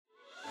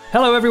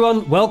Hello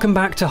everyone, welcome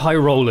back to High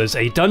Rollers,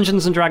 a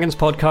Dungeons & Dragons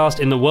podcast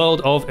in the world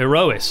of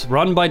Aerois,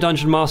 run by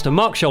Dungeon Master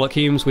Mark Sherlock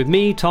Humes, with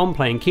me, Tom,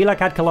 playing Keelak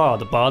Adkalar,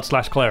 the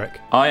Bard/Cleric.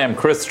 I am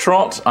Chris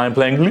Trott, I'm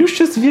playing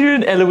Lucius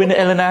Viren Elwin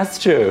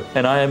Elenastro,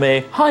 and I am a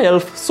High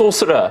Elf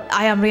Sorcerer.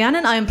 I am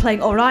Rhiannon, I am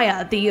playing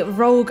Aerois, the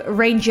Rogue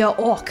Ranger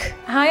Orc.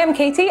 Hi, I'm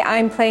Katie,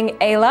 I'm playing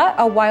Ayla,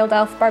 a Wild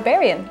Elf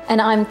Barbarian. And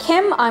I'm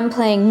Kim, I'm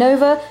playing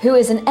Nova, who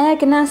is an Air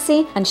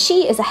Ganassi, and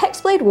she is a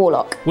Hexblade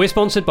Warlock. We're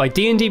sponsored by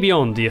D&D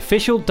Beyond, the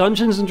official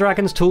Dungeons &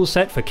 Dragons tool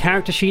set for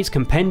character sheets,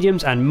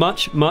 compendiums, and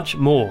much, much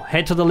more.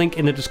 Head to the link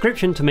in the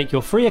description to make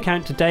your free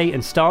account today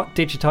and start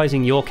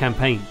digitizing your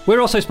campaign. We're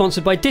also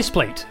sponsored by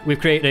Displate. We've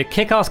created a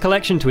kick-ass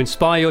collection to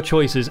inspire your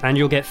choices, and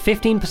you'll get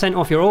 15%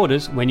 off your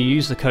orders when you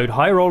use the code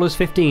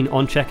HIGHROLLERS15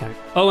 on checkout.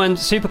 Oh, and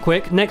super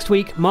quick, next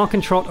week, Mark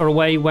and Trott are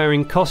away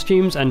wearing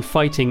costumes and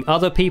fighting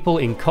other people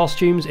in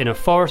costumes in a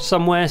forest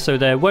somewhere, so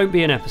there won't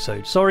be an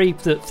episode. Sorry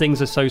that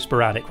things are so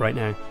sporadic right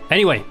now.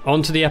 Anyway,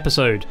 on to the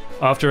episode.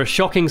 After a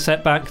shocking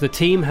setback, the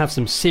team have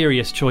some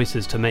serious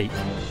choices to make.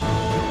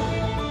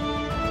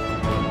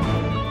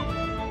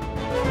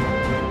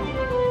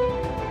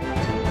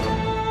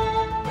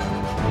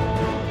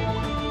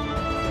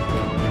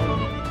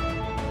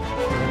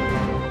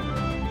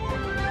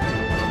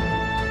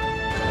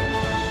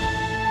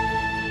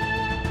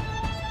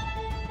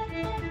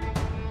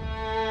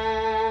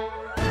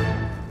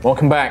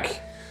 Welcome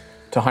back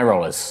to High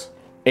Rollers.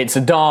 It's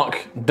a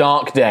dark,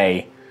 dark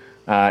day.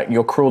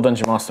 Your cruel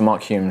Dungeon Master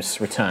Mark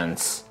Humes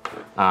returns.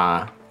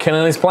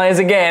 Killing his players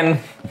again.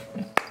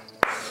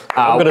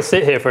 I'm going to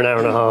sit here for an hour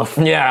and a half.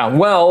 Yeah,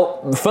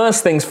 well,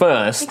 first things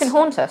first. You can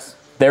haunt us.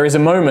 There is a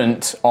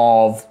moment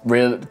of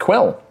real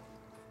Quill.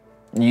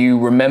 You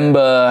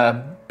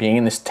remember being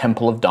in this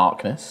temple of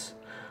darkness,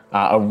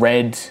 a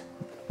red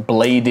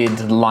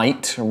bladed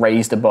light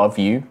raised above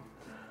you,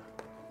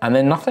 and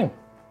then nothing.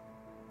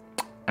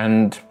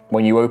 And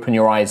when you open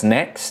your eyes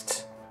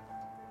next,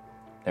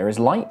 there is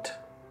light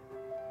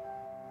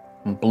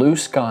and blue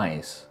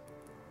skies.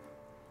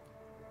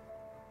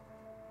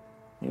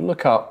 You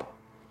look up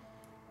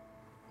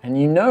and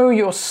you know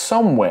you're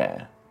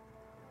somewhere.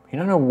 You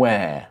don't know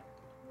where.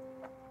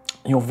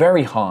 You're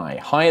very high,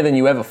 higher than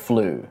you ever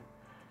flew.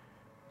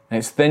 And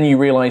it's then you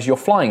realize you're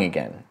flying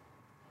again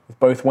with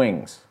both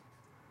wings.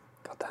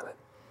 God damn it.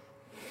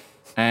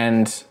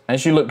 And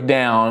as you look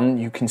down,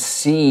 you can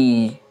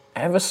see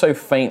ever so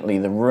faintly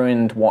the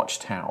ruined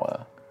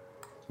watchtower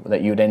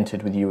that you had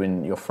entered with you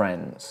and your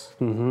friends.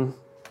 Mm-hmm.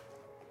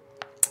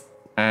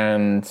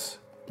 And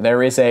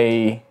there is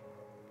a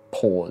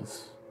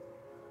pause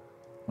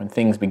when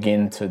things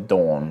begin to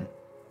dawn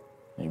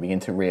and you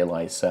begin to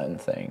realize certain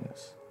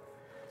things.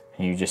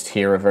 And you just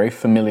hear a very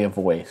familiar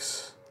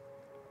voice.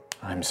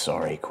 I'm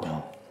sorry,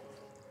 Quill.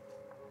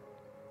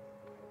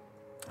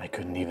 I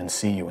couldn't even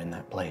see you in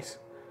that place.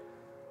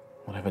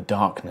 Whatever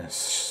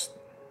darkness,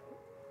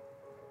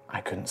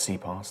 I couldn't see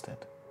past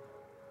it.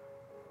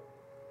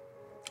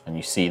 And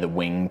you see the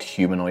winged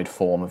humanoid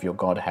form of your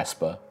god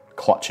Hesper,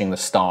 clutching the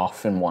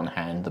staff in one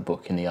hand, the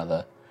book in the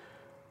other.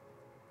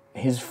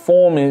 His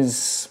form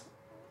is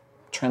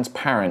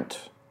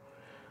transparent,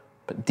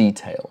 but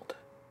detailed.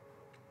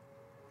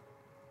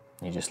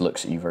 He just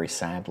looks at you very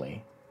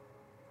sadly.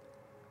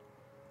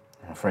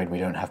 I'm afraid we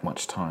don't have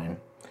much time.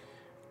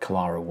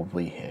 Kalara will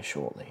be here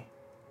shortly.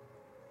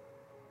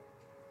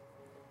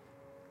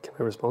 Can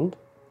I respond?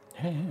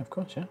 Yeah, of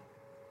course, yeah.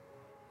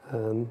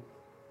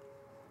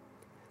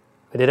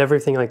 I did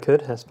everything I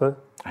could, Hesper.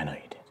 I know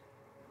you did.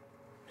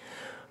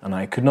 And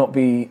I could not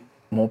be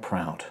more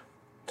proud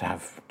to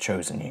have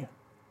chosen you.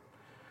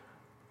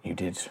 You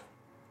did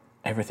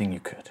everything you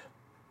could.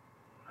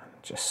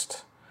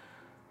 Just,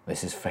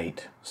 this is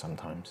fate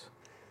sometimes.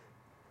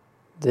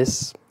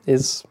 This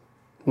is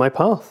my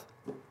path.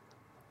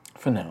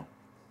 For now.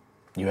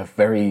 You have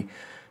very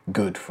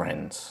good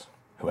friends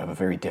who have a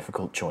very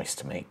difficult choice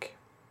to make.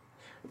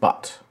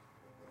 But,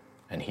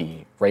 and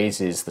he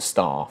raises the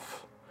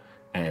staff,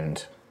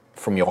 and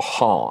from your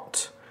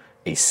heart,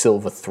 a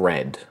silver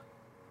thread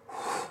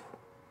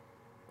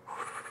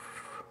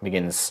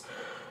begins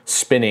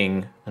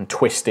spinning and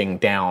twisting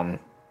down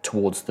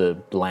towards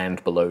the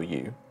land below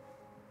you.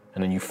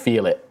 And then you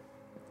feel it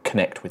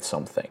connect with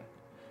something.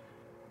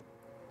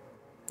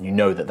 You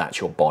know that that's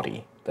your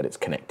body that it's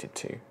connected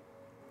to.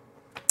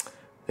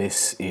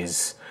 This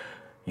is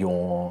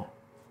your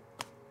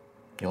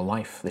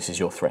life. This is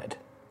your thread.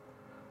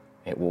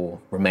 It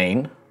will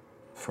remain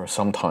for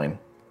some time.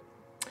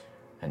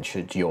 And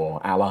should your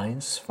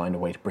allies find a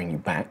way to bring you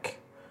back,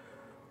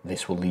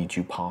 this will lead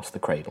you past the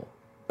cradle,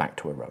 back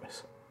to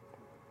Aerois.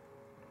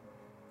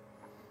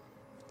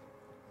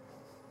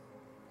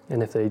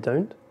 And if they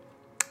don't?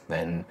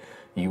 Then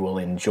you will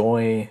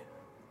enjoy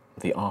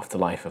the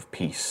afterlife of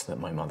peace that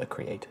my mother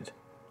created,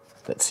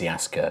 that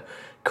Siaska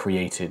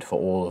created for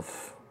all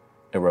of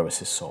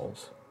Aerois'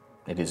 souls.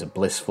 It is a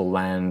blissful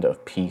land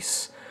of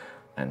peace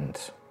and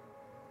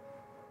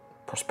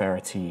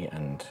prosperity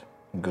and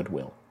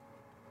goodwill.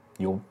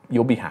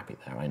 You'll be happy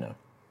there, I know.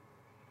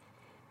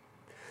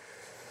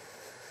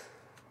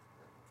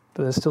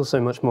 But there's still so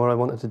much more I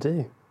wanted to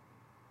do.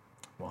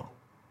 Well,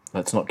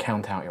 let's not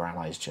count out your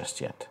allies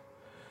just yet.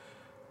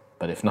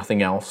 But if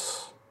nothing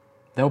else,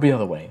 there'll be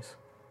other ways.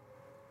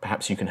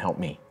 Perhaps you can help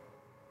me.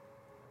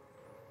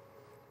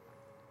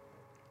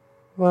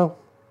 Well,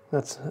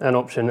 that's an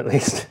option at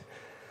least.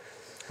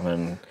 And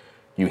then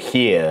you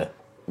hear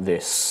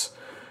this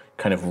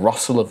kind of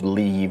rustle of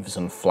leaves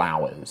and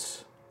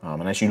flowers.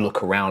 And as you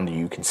look around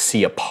you can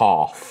see a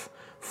path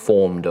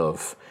formed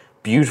of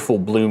beautiful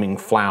blooming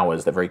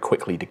flowers that very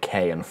quickly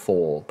decay and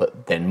fall,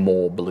 but then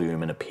more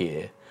bloom and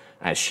appear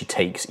as she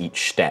takes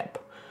each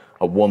step.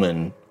 A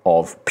woman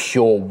of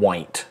pure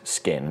white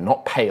skin,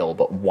 not pale,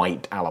 but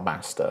white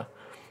alabaster,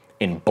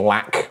 in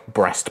black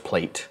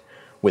breastplate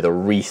with a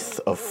wreath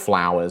of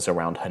flowers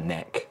around her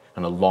neck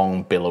and a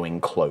long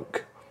billowing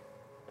cloak.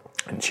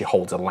 And she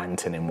holds a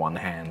lantern in one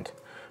hand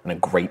and a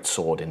great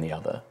sword in the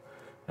other.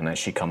 And as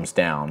she comes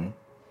down,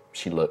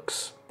 she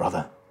looks,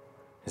 "Brother,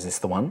 is this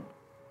the one?"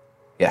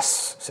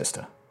 "Yes,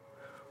 sister,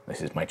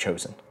 this is my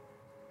chosen."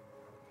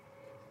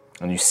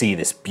 And you see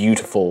this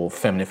beautiful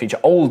feminine feature,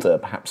 older,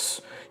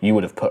 perhaps you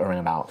would have put her in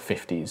about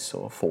 50s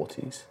or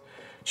 40s.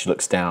 She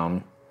looks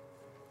down,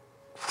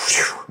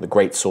 the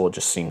great sword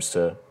just seems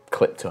to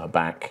clip to her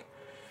back.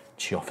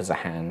 She offers a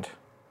hand.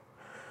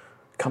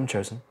 "Come,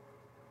 chosen,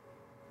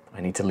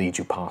 I need to lead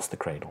you past the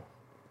cradle."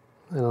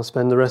 And I'll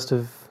spend the rest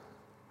of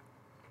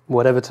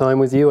whatever time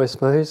with you, I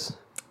suppose.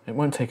 It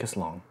won't take us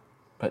long,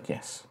 but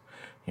yes,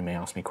 you may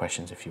ask me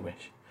questions if you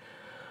wish.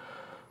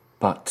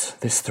 But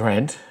this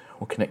thread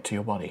will connect to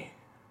your body.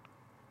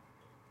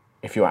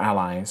 If your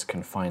allies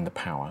can find the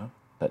power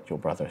that your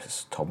brother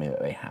has told me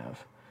that they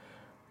have,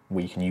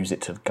 we can use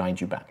it to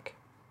guide you back.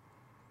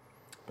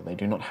 But they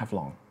do not have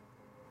long.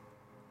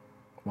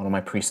 One of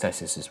my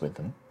priestesses is with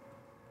them,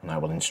 and I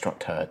will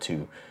instruct her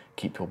to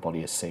keep your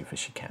body as safe as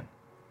she can.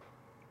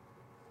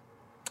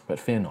 But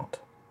fear not.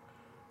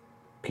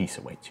 Peace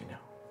awaits you now.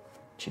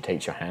 She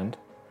takes your hand,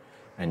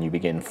 and you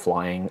begin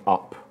flying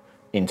up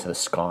into the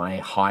sky,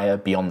 higher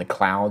beyond the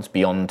clouds,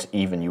 beyond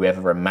even you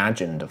ever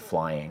imagined of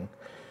flying.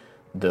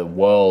 The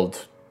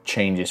world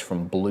changes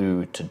from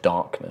blue to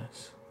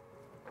darkness,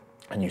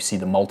 and you see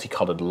the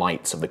multicolored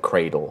lights of the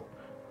cradle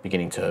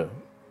beginning to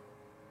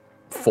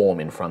form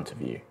in front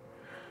of you.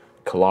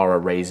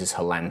 Kalara raises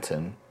her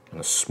lantern, and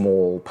a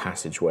small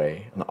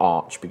passageway, an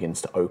arch,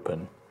 begins to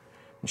open,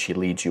 and she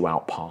leads you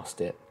out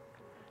past it.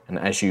 And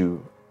as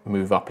you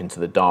move up into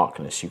the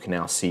darkness, you can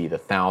now see the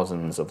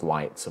thousands of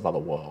lights of other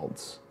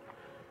worlds.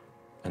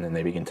 And then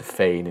they begin to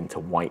fade into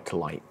white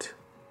light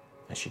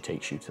as she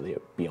takes you to the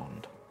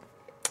beyond.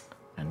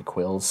 And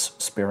Quill's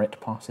spirit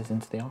passes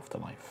into the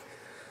afterlife.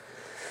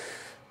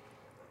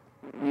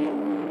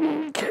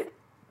 Okay.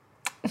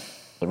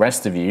 The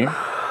rest of you,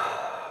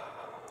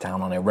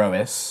 down on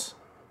Aerois,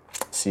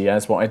 see,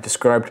 as what I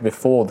described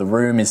before, the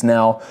room is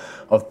now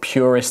of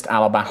purest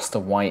alabaster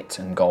white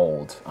and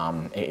gold.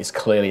 It is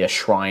clearly a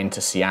shrine to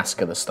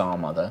Siaska, the Star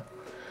Mother.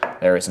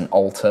 There is an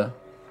altar,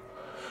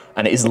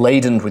 and it is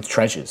laden with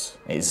treasures.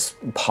 It is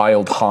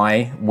piled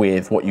high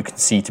with what you can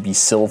see to be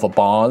silver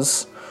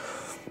bars.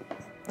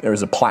 There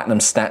is a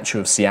platinum statue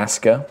of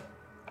Siaska.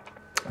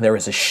 There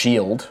is a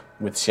shield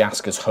with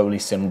Siaska's holy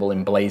symbol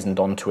emblazoned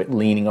onto it,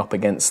 leaning up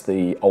against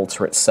the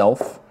altar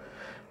itself.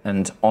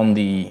 And on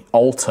the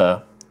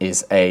altar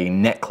is a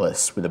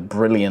necklace with a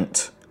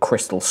brilliant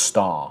crystal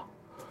star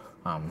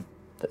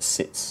that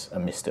sits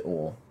amidst it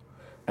all.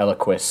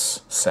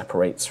 Aerois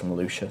separates from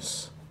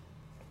Lucius.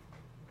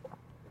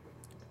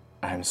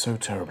 "I am so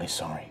terribly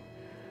sorry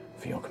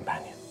for your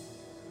companion.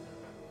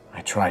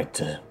 I tried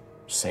to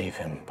save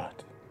him,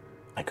 but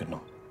I could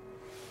not.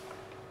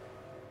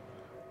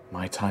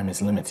 My time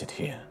is limited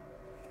here,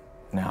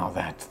 now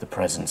that the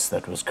presence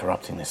that was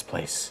corrupting this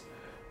place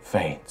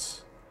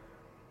fades.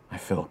 I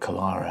feel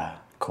Kalara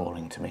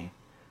calling to me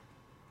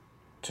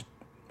to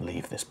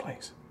leave this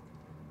place.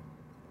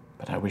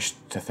 But I wish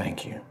to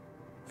thank you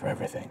for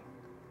everything,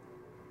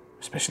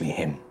 especially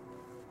him."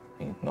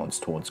 He nods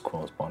towards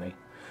Quill's body.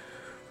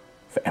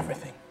 "For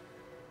everything.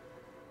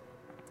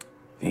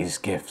 These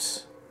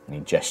gifts," and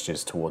he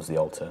gestures towards the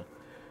altar,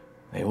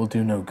 "they will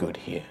do no good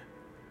here.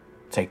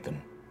 Take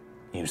them,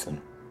 use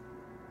them.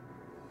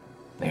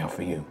 They are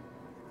for you."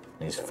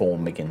 And his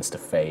form begins to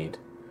fade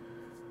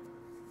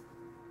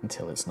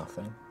until it's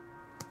nothing.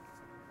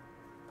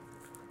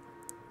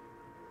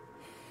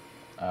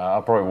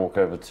 I'll probably walk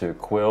over to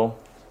Quill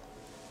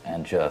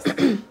and just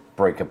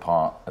break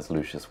apart as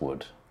Lucius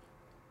would.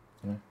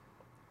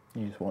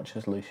 You just watch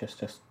as Lucius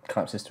just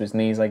collapses to his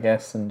knees, I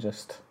guess, and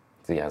just...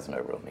 So he has no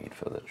real need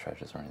for the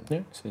treasures or anything.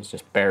 Yeah, so he's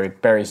just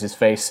buries his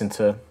face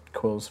into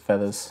Quill's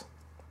feathers.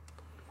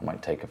 I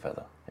might take a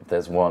feather. If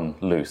there's one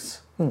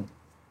loose, I'm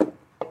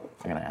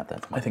going to add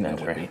that to my I think there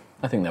inventory. would be.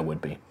 I think there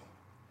would be.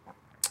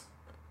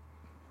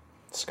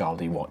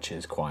 Scaldi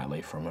watches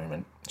quietly for a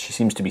moment. She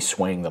seems to be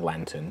swaying the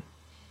lantern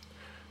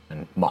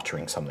and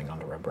muttering something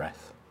under her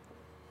breath.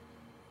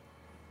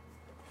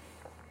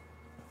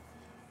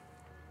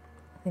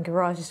 I think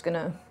Aerois is going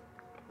to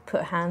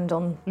put a hand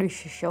on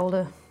Lucius'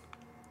 shoulder,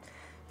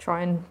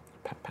 try and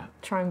Pat, pat.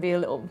 Try and be a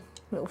little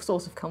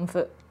source of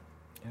comfort.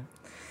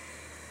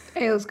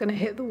 Ail's gonna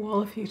hit the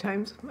wall a few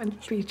times and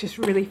be just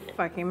really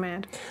fucking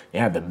mad.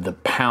 Yeah,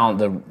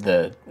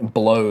 the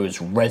blows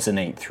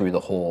resonate through the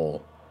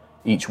hall.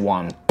 Each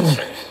one.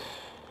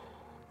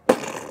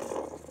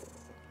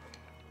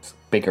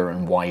 Bigger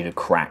and wider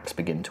cracks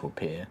begin to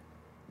appear.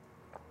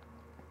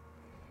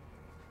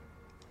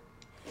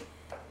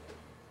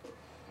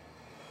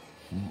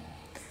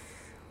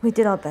 We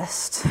did our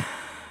best.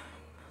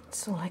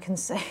 That's all I can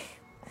say.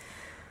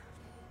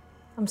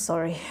 I'm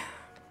sorry.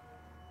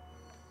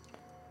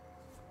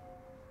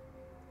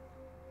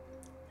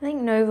 I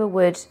think Nova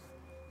would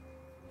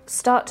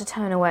start to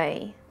turn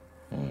away,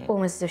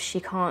 almost as if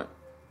she can't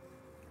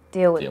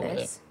deal with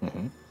this.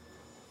 Mm-hmm.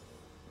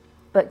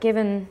 But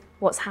given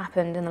what's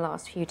happened in the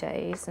last few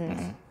days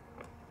and,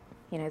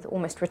 the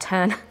almost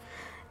return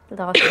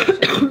last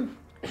mission,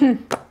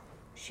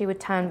 she would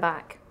turn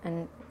back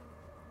and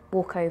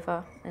walk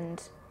over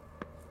and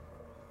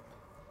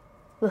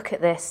look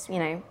at this,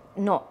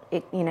 not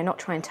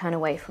try and turn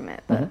away from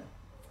it, but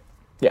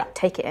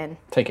take it in.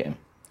 Take it in.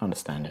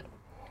 Understand it.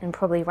 And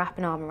probably wrap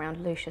an arm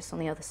around Lucius on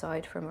the other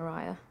side from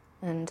Aerois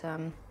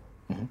and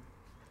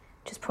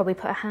just probably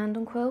put a hand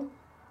on Quill,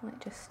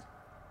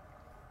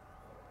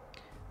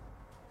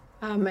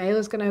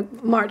 Ayla's gonna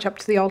march up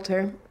to the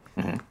altar,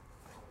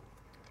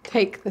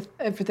 take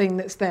everything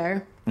that's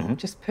there,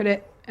 just put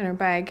it in her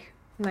bag,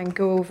 and then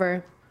go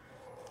over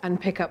and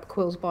pick up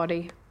Quill's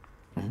body.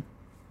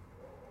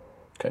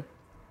 Okay.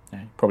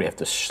 Yeah, you probably have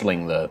to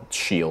sling the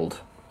shield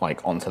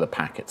onto the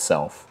pack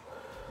itself.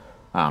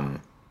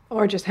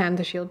 Or just hand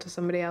the shield to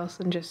somebody else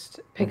and just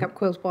pick up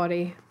Quill's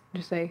body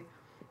and just say,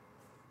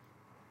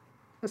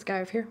 let's get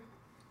out of here.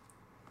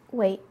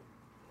 Wait.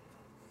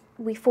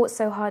 We fought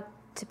so hard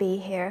to be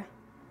here.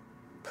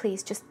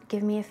 Please just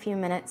give me a few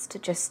minutes to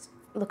just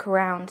look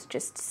around,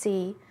 just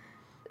see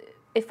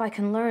if I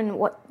can learn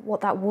what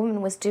that woman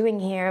was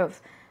doing here,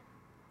 of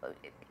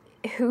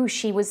who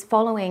she was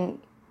following.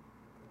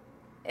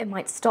 It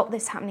might stop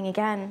this happening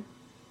again.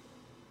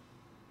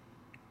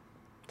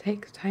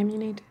 Take the time you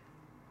need.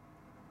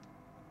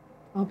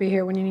 I'll be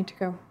here when you need to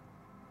go.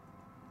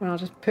 And I'll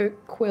just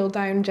put Quill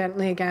down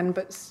gently again,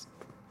 but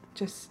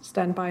just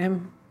stand by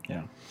him.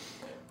 Yeah.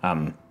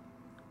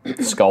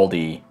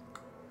 Scaldy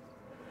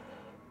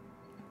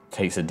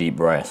takes a deep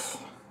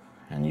breath,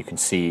 and you can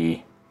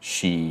see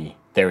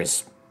there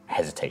is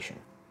hesitation.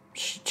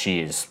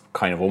 She is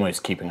kind of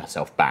almost keeping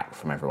herself back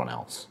from everyone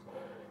else.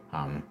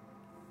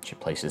 She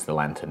places the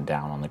lantern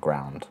down on the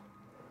ground.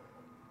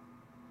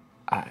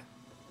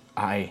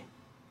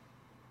 And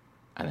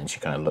then she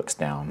kind of looks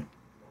down.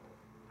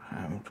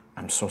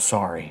 I'm so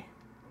sorry.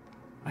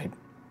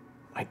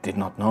 I did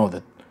not know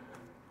that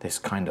this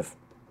kind of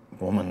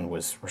woman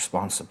was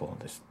responsible.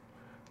 This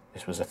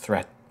was a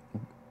threat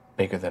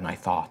bigger than I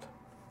thought.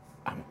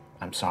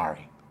 I'm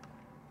sorry.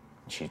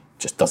 She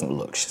just doesn't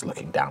look. She's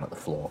looking down at the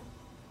floor.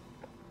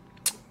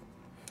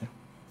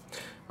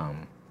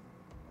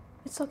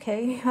 It's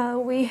okay.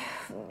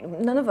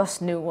 None of us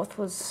knew what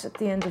was at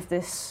the end of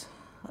this.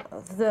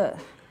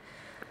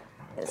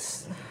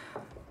 It's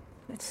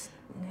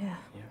yeah.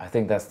 I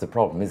think that's the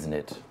problem, isn't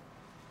it?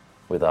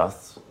 With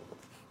us,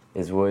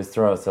 is we always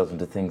throw ourselves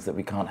into things that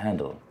we can't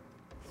handle.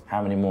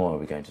 How many more are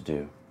we going to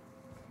do?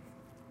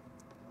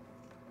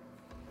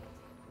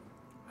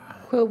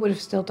 Quill would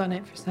have still done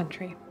it for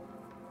Sentry.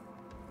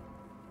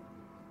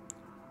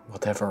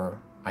 Whatever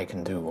I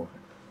can do,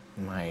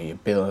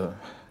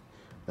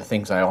 the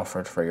things I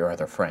offered for your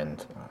other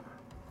friend,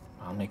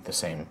 I'll make the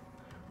same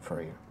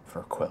for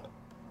Quill.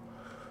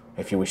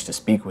 If you wish to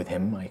speak with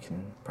him, I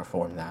can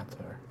perform that,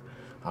 or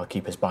I'll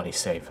keep his body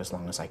safe as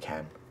long as I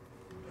can.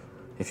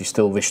 If you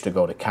still wish to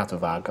go to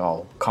Katavag,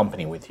 I'll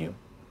accompany with you.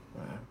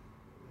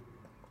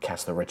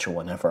 Cast the ritual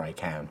whenever I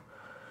can.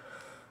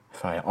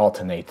 If I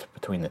alternate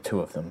between the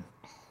two of them,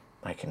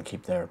 I can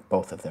keep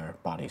both of their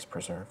bodies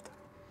preserved.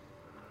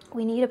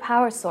 We need a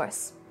power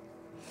source.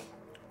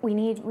 We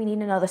need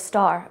another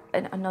star,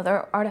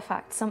 another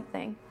artifact,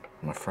 something.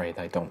 I'm afraid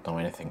I don't know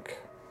anything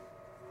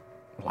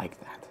like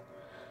that.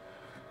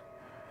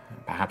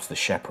 Perhaps the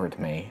shepherd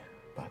may,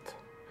 but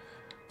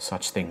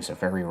such things are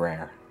very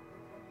rare.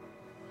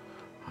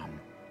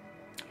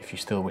 If you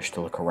still wish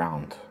to look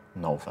around,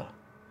 Nova,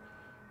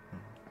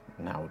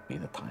 now would be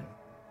the time.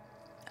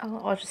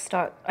 I'll just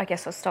start, I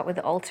guess I'll start with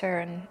the altar,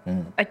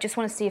 and I just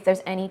want to see if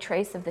there's any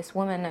trace of this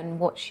woman and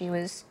what she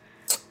was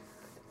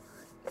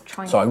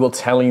trying to... So I will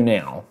tell you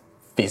now,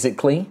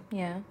 physically,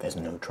 there's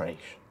no trace.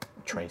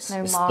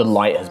 No The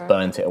light has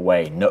burnt it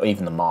away. Not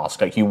even the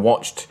mask. You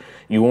almost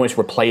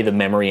replay the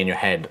memory in your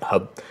head.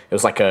 It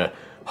was like her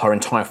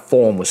entire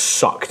form was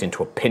sucked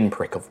into a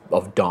pinprick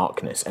of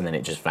darkness, and then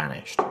it just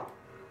vanished.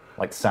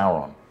 Like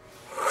Sauron.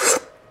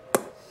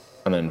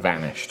 And then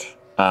vanished.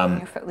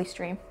 your Footly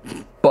stream.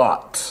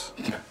 But,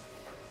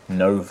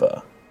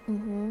 Nova,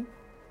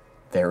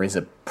 there is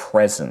a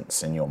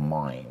presence in your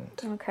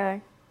mind.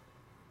 Okay.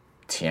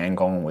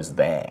 Tiangong was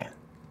there.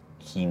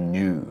 He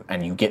knew,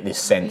 and you get this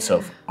sense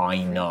of, I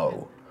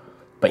know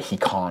but he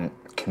can't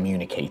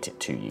communicate it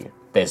to you.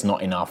 There's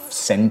not enough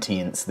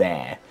sentience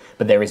there,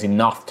 but there is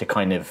enough to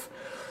kind of,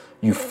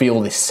 you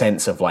feel this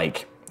sense of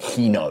like,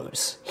 he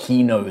knows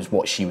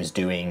what she was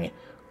doing,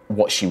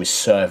 what she was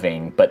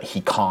serving, but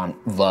he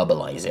can't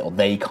verbalize it, or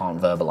they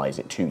can't verbalize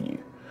it to you.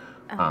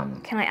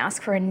 Can I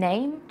ask for a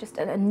name? Just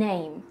a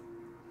name.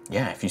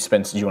 Yeah, if do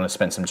you want to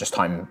spend some just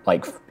time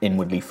like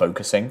inwardly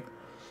focusing?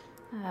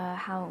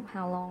 How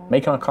long?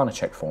 Make an Arcana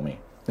check for me.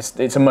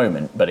 It's a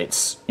moment,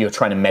 but you're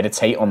trying to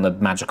meditate on the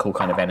magical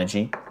kind of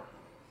energy.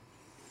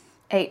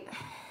 8.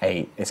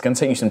 It's going to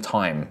take you some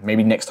time.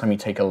 Maybe next time you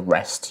take a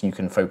rest, you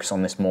can focus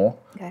on this more.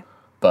 Okay.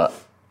 But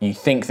you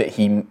think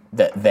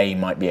that they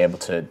might be able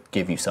to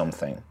give you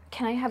something.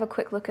 Can I have a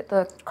quick look at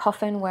the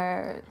coffin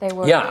where they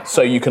were? Yeah,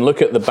 so you can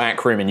look at the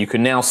back room and you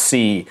can now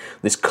see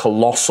this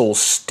colossal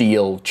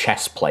steel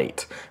chest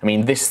plate. I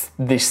mean, this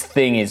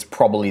thing is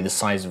probably the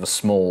size of a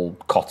small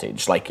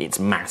cottage. Like, it's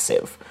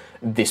massive.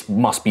 This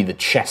must be the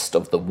chest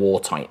of the War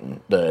Titan,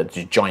 the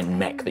giant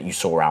mech that you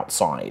saw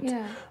outside.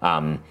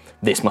 Yeah.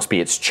 This must be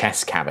its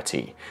chest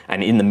cavity.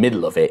 And in the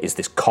middle of it is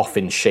this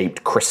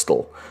coffin-shaped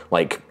crystal,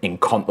 like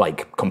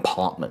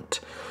compartment.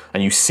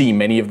 And you see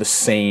many of the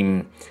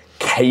same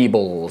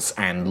cables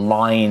and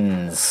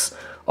lines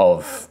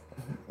of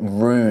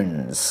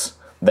runes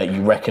that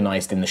you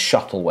recognized in the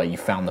shuttle where you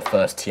found the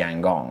first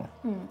Tiangong.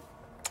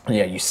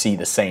 Yeah, you see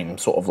the same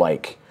sort of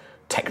like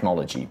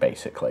technology,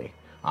 basically.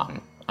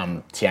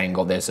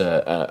 Tiangong, there's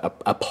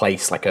a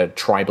place, like a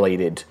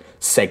tri-bladed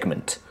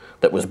segment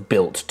that was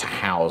built to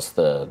house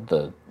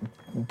the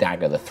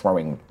dagger, the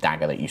throwing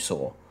dagger that you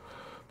saw,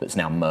 that's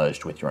now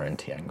merged with your own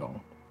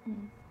Tiangong.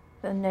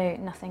 But no,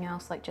 nothing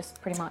else, like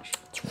just pretty much.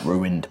 It's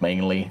ruined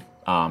mainly.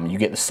 You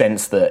get the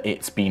sense that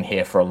it's been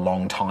here for a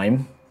long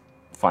time,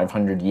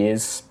 500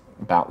 years,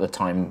 about the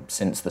time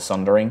since the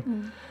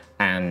Sundering,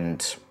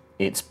 and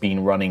it's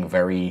been running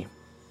very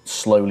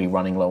slowly,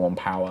 running low on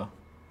power.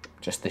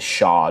 Just this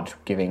shard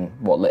giving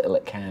what little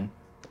it can.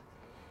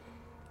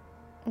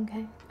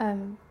 Okay.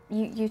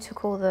 You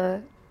took all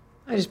the...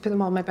 I just put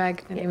them all in my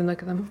bag, didn't even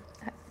look at them.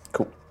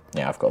 Cool.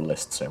 Yeah, I've got a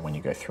list, so when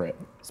you go through it.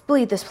 Let's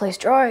bleed this place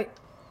dry.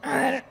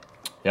 Yeah?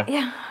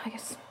 Yeah, I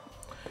guess.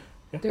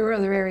 There were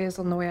other areas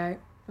on the way out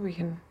that we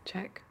can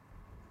check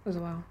as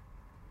well.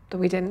 That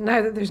we didn't.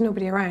 Now that there's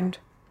nobody around.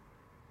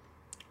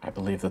 I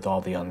believe that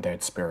all the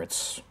undead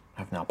spirits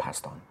have now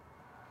passed on.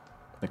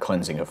 The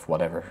cleansing of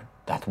whatever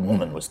that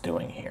woman was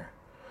doing here.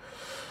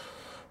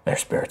 Their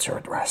spirits are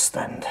at rest,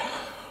 and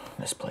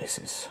this place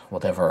is...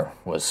 whatever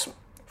was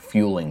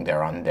fueling their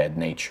undead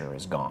nature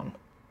is gone.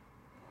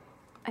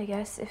 I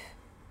guess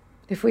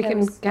if we there can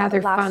was gather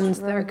a last funds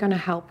that are room. going to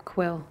help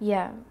Quill.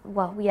 Yeah,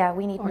 well, yeah,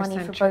 we need Or money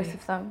for Sanctuary. both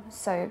of them.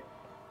 So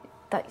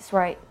that's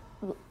right.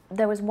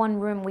 There was one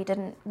room we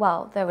didn't...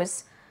 Well, there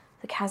was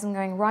the chasm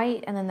going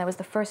right, and then there was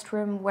the first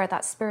room where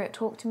that spirit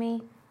talked to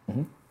me.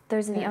 Mm-hmm.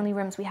 Those are the only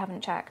rooms we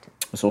haven't checked.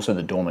 There's also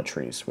the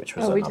dormitories, which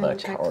was we another didn't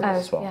check corridor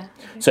those. as well. Yeah.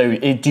 So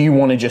do you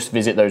want to just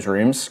visit those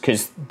rooms?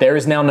 Because there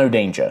is now no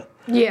danger.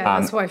 Yeah,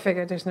 that's why I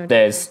figured there's no...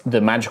 There's the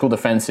magical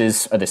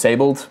defenses are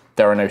disabled.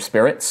 There are no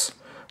spirits.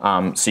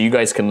 So you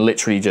guys can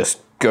literally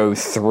just go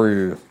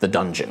through the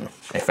dungeon,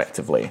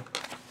 effectively.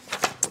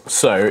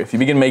 So if you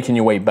begin making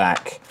your way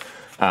back,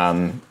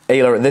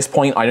 Ayla, at this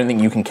point, I don't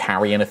think you can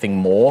carry anything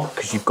more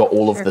because you've got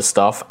all of the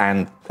stuff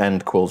and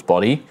Quill's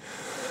body.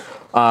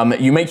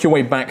 You make your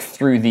way back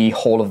through the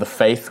Hall of the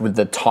Faith with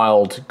the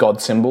tiled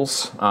god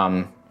symbols.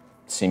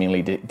 Seemingly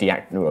you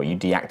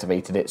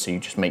deactivated it, so you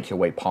just make your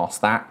way past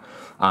that.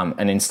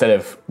 And instead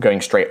of going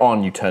straight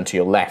on, you turn to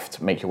your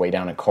left, make your way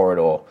down a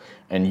corridor,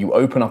 and you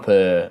open up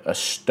a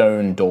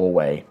stone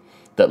doorway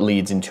that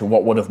leads into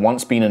what would have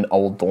once been an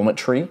old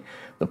dormitory.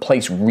 The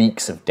place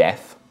reeks of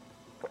death.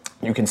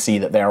 You can see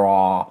that there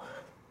are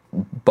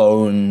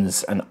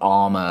bones and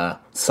armor,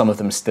 some of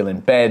them still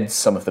in beds,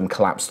 some of them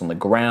collapsed on the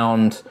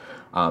ground.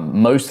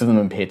 Most of them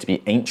appear to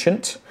be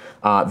ancient.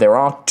 There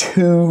are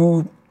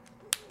two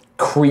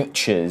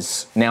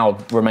creatures now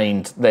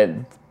remained,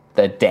 they're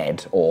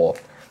dead or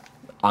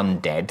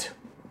undead,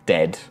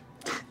 dead,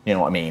 you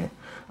know what I mean?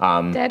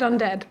 Dead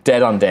undead.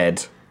 Dead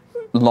undead,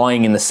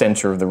 lying in the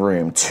center of the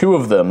room. Two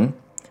of them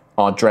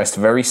are dressed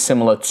very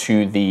similar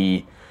to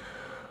the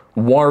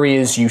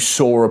warriors you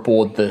saw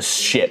aboard the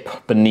ship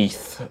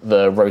beneath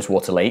the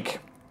Rosewater Lake.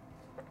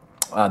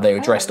 They were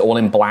dressed all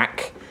in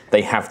black.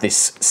 They have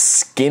this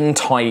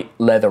skin-tight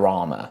leather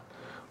armor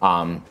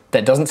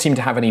that doesn't seem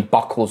to have any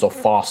buckles or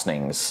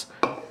fastenings.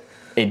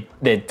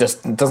 There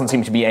just doesn't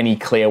seem to be any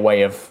clear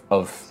way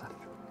of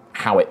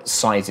how it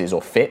sizes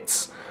or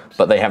fits,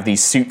 but they have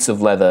these suits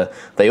of leather.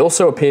 They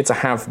also appear to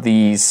have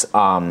these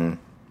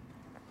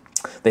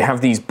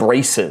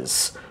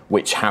braces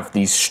which have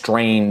these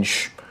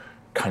strange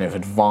kind of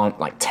advanced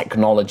like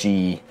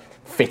technology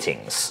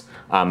fittings.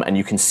 And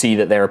you can see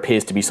that there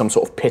appears to be some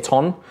sort of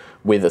piton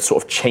with a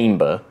sort of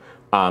chamber,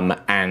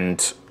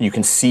 and you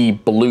can see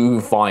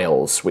blue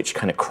vials which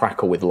kind of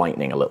crackle with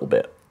lightning a little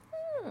bit.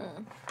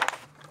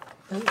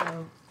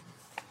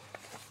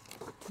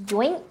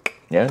 Yoink.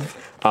 Yeah.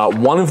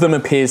 One of them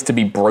appears to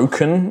be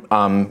broken.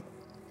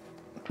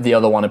 The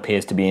other one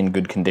appears to be in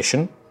good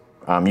condition.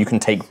 You can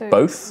take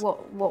both.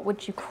 What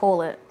would you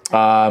call it?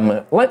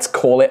 Let's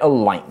call it a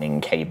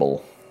lightning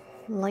cable.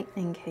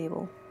 Lightning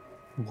cable.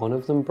 One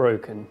of them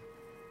broken.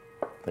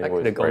 They That could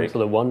always have gone break. to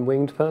the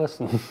one-winged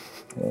person.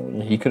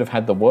 He could have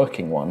had the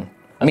working one.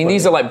 I mean,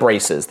 these are like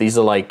braces. These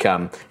are like,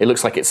 it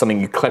looks like it's something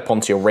you clip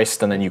onto your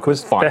wrist and then you could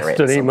fire it.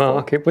 Destiny,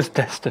 Mark. It was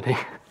destiny.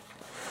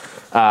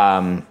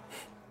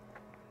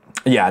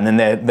 Yeah, and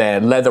then their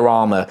leather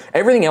armor.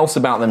 Everything else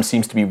about them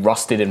seems to be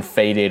rusted and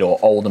faded or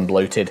old and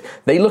bloated.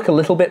 They look a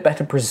little bit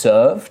better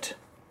preserved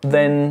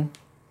than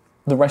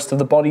the rest of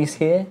the bodies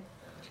here,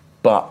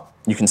 but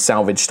you can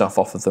salvage stuff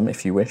off of them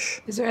if you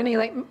wish. Is there any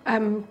like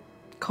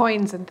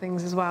coins and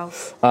things as well?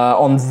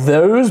 On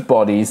those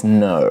bodies,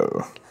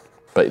 no.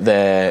 But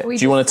do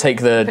you want to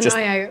take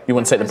the you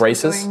want to take the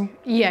braces?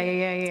 Yeah.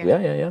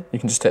 Yeah. You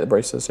can just take the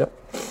braces. Yep.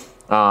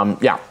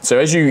 So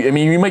as you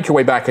make your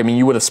way back. I mean,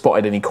 you would have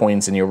spotted any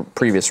coins in your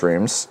previous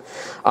rooms.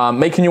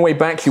 Making your way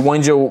back, you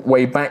wind your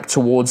way back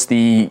towards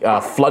the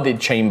flooded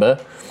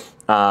chamber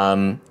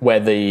where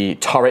the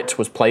turret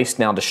was placed,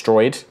 now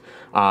destroyed.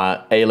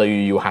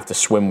 Ayla, you will have to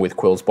swim with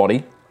Quill's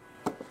body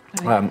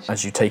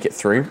as you take it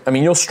through. I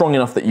mean, you're strong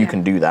enough that you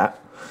can do that.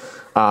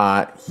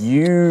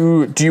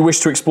 Do you wish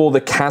to explore the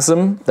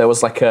chasm? There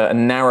was like a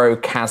narrow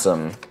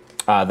chasm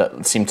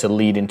that seemed to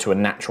lead into a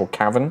natural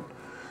cavern.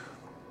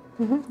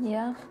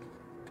 Yeah.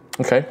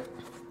 Okay.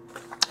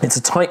 It's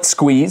a tight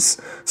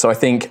squeeze, so I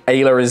think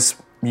Ayla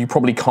you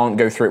probably can't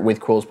go through it with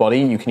Quill's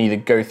body. You can either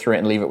go through it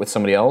and leave it with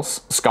somebody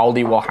else.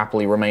 Scaldy will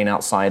happily remain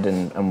outside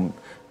and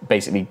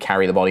basically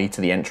carry the body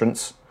to the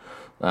entrance.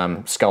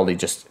 Scaldy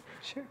just,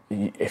 sure.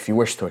 If you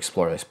wish to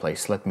explore this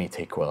place, let me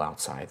take Quill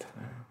outside.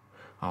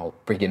 I'll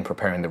begin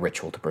preparing the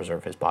ritual to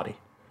preserve his body.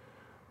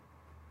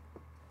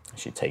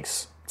 She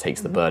takes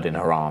the bird in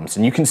her arms,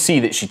 and you can see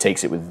that she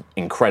takes it with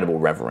incredible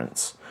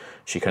reverence.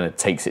 She kind of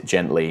takes it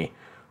gently,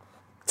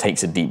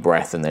 takes a deep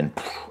breath, and then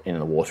in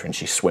the water, and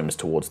she swims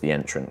towards the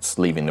entrance,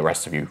 leaving the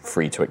rest of you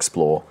free to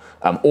explore.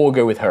 Or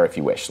go with her if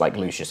you wish, like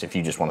Lucius, if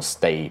you just want to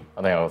stay.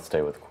 I think I'll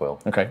stay with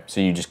Quill. Okay, so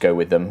you just go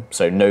with them.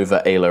 So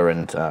Nova, Ayla,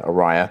 and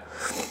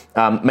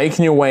Aerois.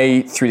 Making your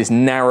way through this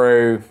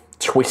narrow,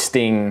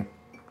 twisting,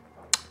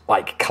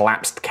 like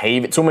collapsed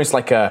cave. It's almost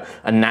like a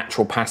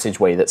natural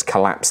passageway that's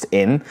collapsed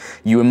in.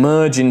 You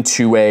emerge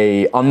into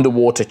a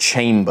underwater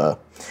chamber.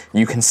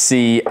 You can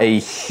see a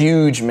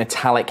huge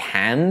metallic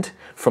hand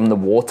from the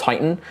War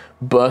Titan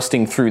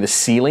bursting through the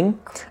ceiling.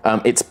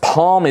 Its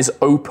palm is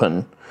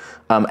open,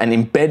 and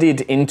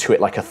embedded into it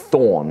like a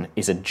thorn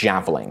is a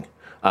javelin.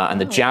 And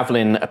the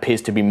javelin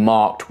appears to be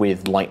marked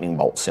with lightning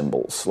bolt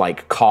symbols,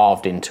 like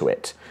carved into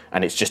it,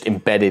 and it's just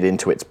embedded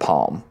into its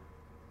palm.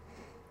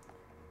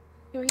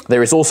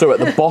 There is also at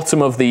the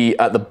bottom of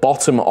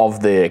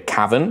the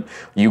cavern,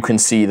 you can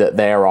see that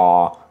there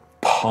are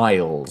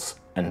piles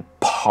and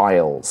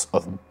piles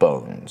of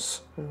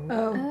bones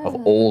of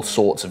all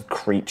sorts of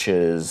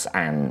creatures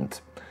and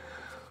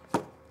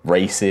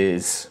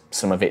races.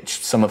 Some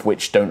of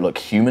which don't look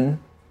human,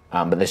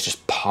 but there's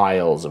just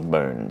piles of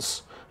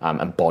bones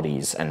and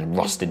bodies and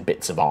rusted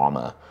bits of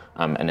armor.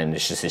 And then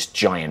there's just this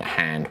giant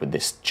hand with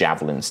this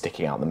javelin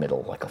sticking out the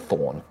middle like a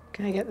thorn.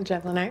 Can I get the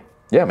javelin out?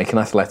 Yeah, make an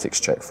athletics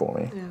check for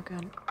me. Oh,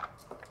 God.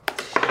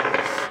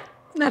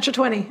 Natural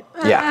 20.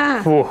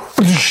 Yeah. You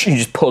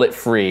just pull it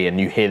free and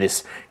you hear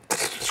this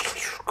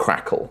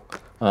crackle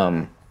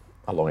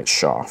along its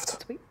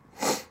shaft. Sweet.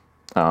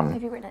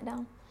 Have you written it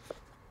down?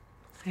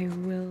 I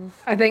will.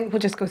 I think we'll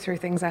just go through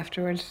things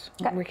afterwards.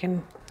 Okay. We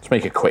can. Just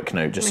make a quick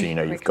note just so you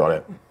know you've got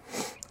it.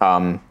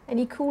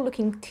 Any cool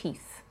looking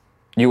teeth?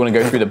 You want to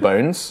go through the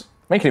bones?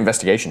 Make an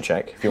investigation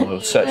check if you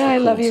want to search for I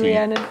cool love you, teeth.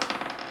 Rhiannon.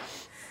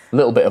 A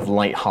little bit of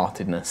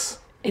light-heartedness.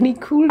 Any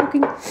cool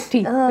looking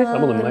teeth?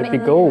 Some of them might be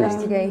gold.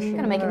 Investigation.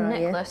 Gonna make a Where are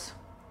you? necklace.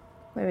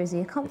 Where is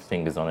he? I can't.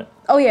 Fingers on it.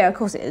 Oh yeah, of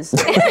course it is.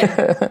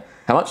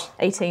 How much?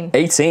 18.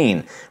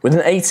 18. With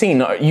an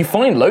 18, you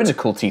find loads of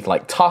cool teeth,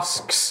 like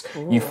tusks.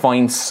 You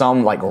find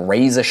some like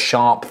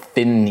razor-sharp,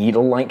 thin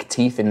needle-like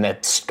teeth in the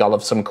skull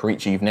of some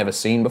creature you've never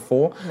seen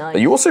before. Nice.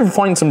 But you also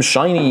find some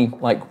shiny,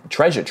 like,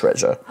 treasure.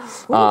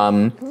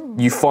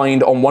 You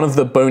find on one of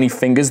the bony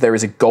fingers there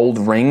is a gold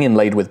ring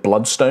inlaid with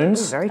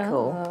bloodstones. Very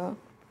cool.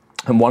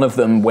 And one of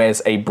them wears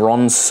a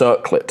bronze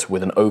circlet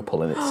with an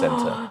opal in its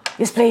center.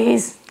 Yes,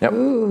 please.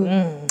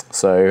 Yep.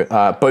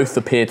 So both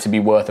appear to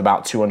be worth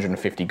about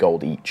 250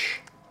 gold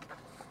each.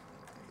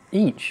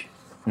 Each?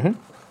 Mm-hmm.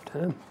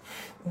 Damn.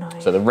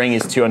 Nice. So the ring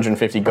is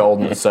 250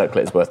 gold and the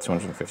circlet is worth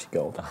 250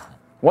 gold.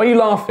 Why are you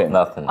laughing?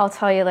 Nothing. I'll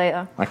tell you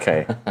later.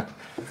 Okay.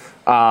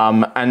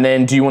 And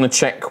then do you want to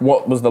check,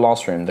 what was the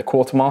last room? The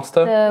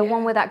quartermaster? The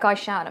one where that guy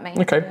shouted at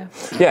me. Okay.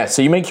 Yeah,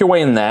 so you make your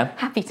way in there.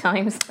 Happy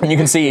times. And you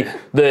can see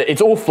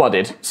it's all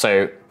flooded,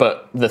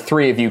 but the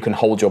three of you can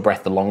hold your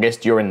breath the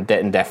longest. You're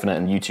indefinite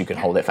and you two can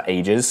hold it for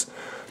ages.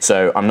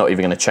 So I'm not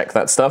even going to check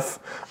that stuff.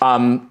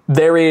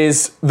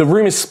 The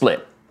room is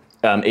split.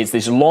 It's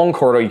this long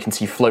corridor, you can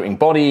see floating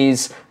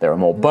bodies, there are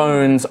more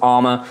bones,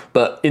 armor,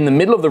 but in the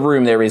middle of the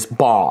room there is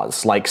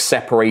bars, like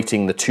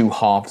separating the two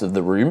halves of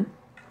the room.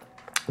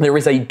 There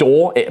is a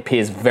door. It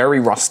appears very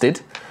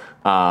rusted,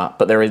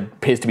 but there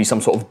appears to be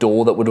some sort of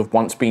door that would have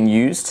once been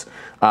used.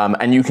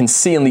 And you can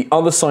see on the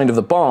other side of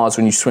the bars,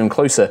 when you swim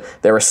closer,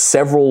 there are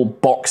several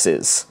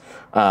boxes,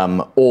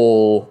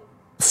 all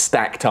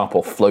stacked up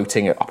or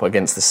floating up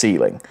against the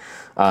ceiling.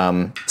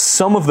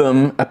 Some of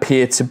them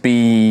appear to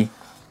be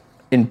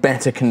in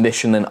better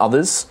condition than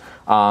others.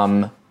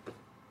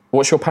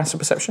 What's your passive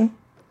perception?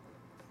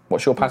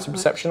 What's your passive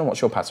perception and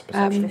what's your passive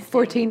perception?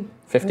 14.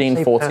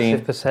 15, 14.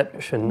 Passive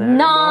perception there.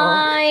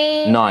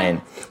 9.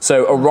 9.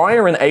 So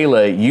Aerois and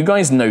Ayla, you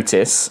guys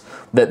notice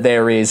that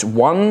there is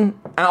one,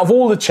 out of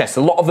all the chests,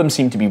 a lot of them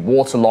seem to be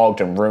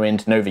waterlogged and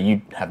ruined. Nova,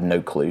 you have no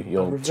clue.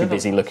 You're too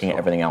busy looking at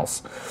everything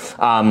else.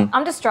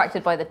 I'm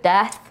distracted by the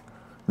death.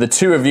 The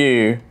two of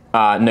you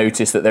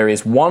notice that there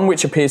is one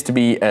which appears to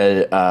be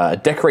a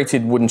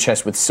decorated wooden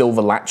chest with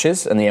silver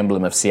latches and the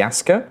emblem of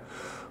Siaska.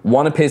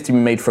 One appears to be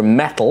made from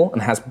metal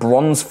and has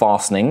bronze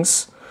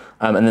fastenings.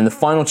 And then the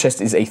final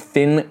chest is a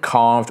thin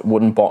carved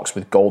wooden box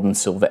with gold and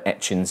silver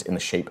etchings in the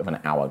shape of an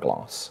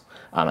hourglass.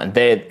 And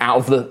they're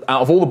out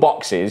of all the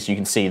boxes, you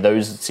can see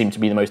those seem to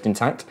be the most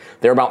intact.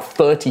 They're about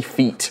 30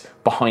 feet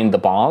behind the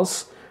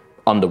bars,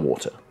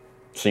 underwater.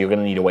 So you're going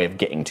to need a way of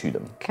getting to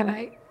them. Can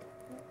I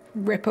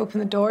rip open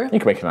the door? You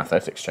can make an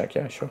athletics check,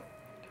 yeah, sure.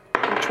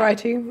 I'll try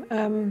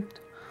to.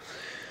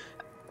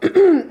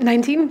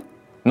 19.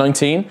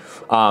 19.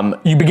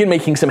 You begin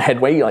making some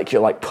headway,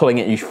 you're like pulling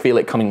it, you feel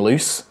it coming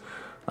loose.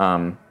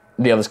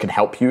 The others can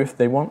help you if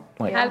they want.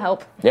 I'll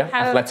help. Yeah,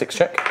 athletics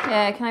check.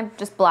 Yeah, can I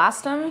just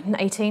blast him?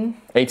 18.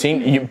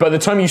 18. By the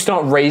time you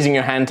start raising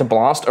your hand to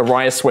blast,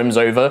 Aerois swims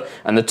over,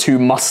 and the two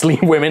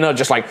muscly women are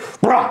just like,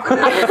 brah!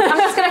 I'm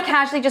just gonna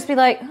casually just be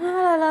like,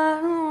 la, la,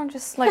 la,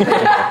 just like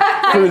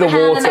through the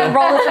and water. then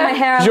roll through my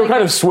hair. Because you're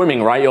kind of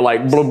swimming, right? You're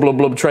like blub blub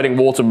blub, treading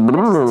water.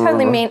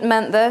 Totally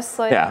meant this.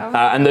 Like,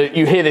 Yeah, and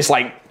you hear this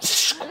like,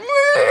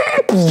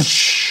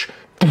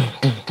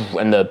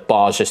 and the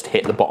bars just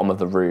hit the bottom of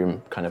the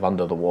room, kind of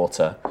under the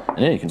water, and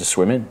yeah, you can just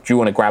swim in. Do you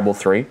want to grab all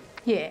three?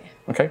 Yeah.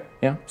 Okay,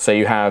 yeah. So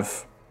you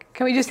have.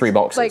 Can we just 3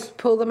 boxes. like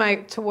pull them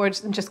out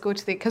towards and just go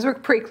to the, because we're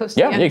pretty close to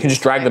Yeah, the you can entrance,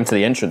 just drag right? them to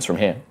the entrance from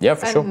here. Yeah,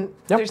 for sure. And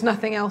Yep. there's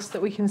nothing else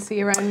that we can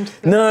see around.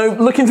 No,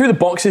 looking through the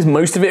boxes,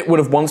 most of it would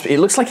have once. It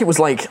looks like it was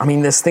like. I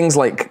mean, there's things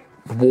like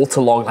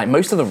waterlogged. Like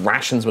most of the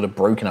rations would have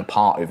broken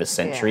apart over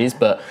centuries,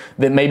 but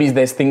maybe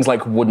there's things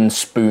like wooden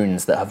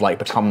spoons that have like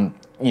become,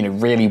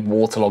 really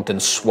waterlogged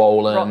and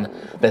swollen.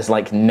 There's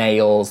like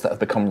nails that have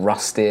become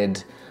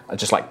rusted.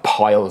 Just like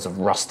piles of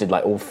rusted,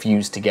 like all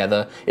fused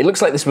together. It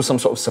looks like this was some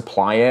sort of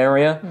supply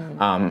area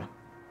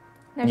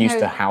used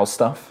to house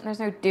stuff. There's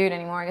no dude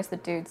anymore. I guess the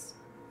dude's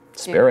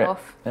Spirit.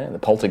 off. Yeah, the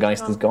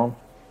poltergeist is gone.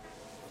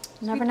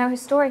 Never know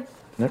his story.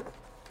 Nope.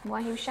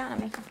 Why he was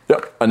shouting at me.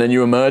 Yep. And then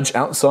you emerge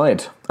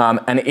outside,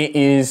 and it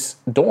is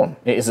dawn.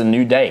 It is a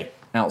new day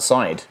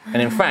outside,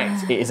 and in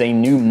fact, it is a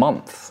new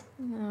month.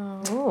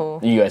 Ooh.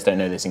 You guys don't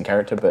know this in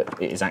character,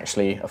 but it is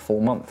actually a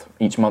full month.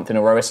 Each month in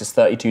Aerois is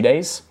 32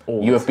 days.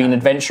 You have been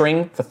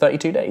adventuring for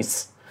 32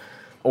 days.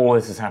 All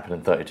this has happened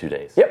in 32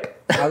 days.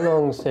 Yep. How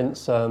long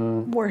since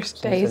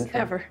Worst days Sentry.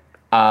 ever.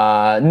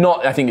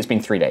 I think it's been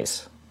 3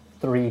 days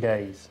 3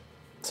 days?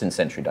 since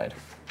Sentry died.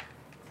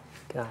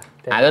 God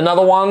damn. Add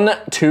another one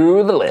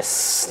to the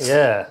list.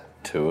 Yeah,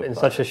 Two. in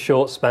such a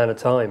short span of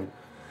time.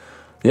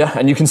 Yeah,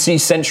 and you can see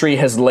Sentry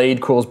has laid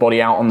Quill's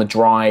body out on the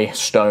dry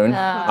stone.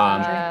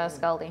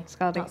 Scaldy.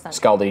 Scaldy. Not Sentry.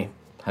 Scaldy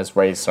has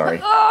raised,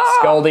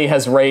 Scaldy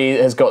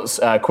has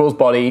got Quill's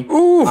body.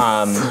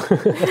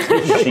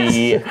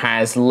 She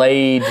has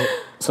laid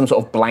some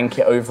sort of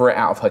blanket over it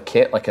out of her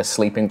kit, like a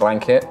sleeping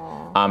blanket.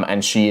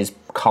 And she is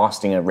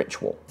casting a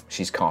ritual.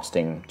 She's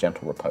casting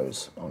Gentle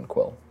Repose on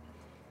Quill.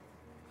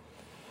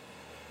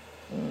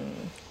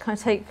 Can I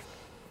take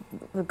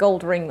the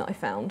gold ring that I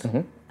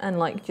found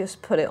and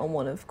just put it on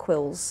one of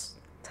Quill's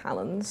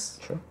talons?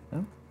 Sure,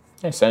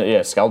 yeah.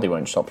 Scaldy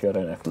won't stop you. I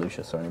don't know if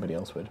Lucius or anybody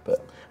else would,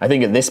 but I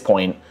think at this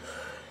point,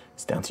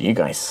 it's down to you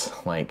guys.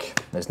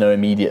 There's no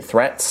immediate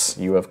threats.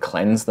 You have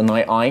cleansed the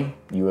Night Eye.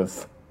 You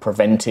have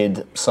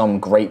prevented some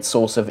great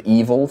source of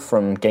evil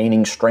from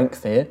gaining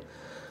strength here.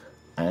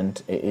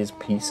 And it is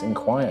peace and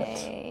quiet.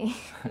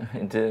 I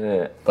did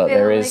it. But Feel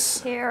there like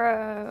is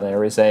hero.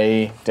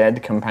 a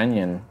dead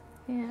companion.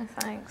 Yeah,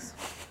 thanks.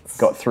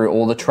 Got through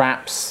all the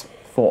traps,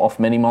 fought off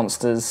many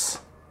monsters,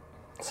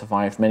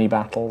 survived many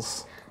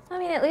battles. I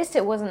mean, at least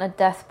it wasn't a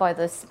death by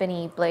the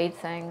spinny blade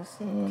things.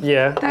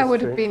 Yeah. That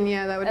would have been,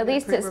 that would have At been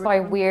least pretty it's by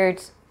rubbish.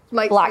 weird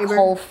Lightsaber. black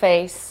hole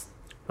face.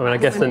 I mean, I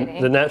guess the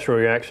Fascinating. natural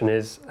reaction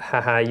is,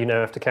 haha, you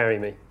now have to carry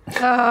me.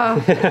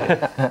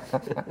 I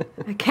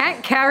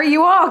can't carry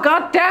you all,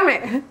 god damn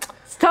it!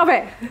 Stop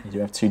it! You do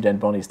have 2 dead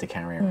bodies to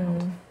carry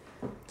around.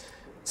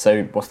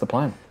 So, what's the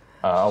plan?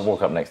 I'll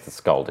walk up next to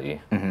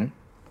Scaldy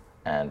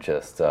and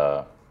just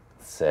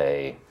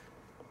say,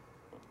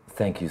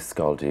 "Thank you,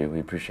 Scaldy. We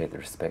appreciate the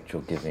respect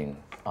you're giving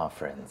our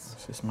friends."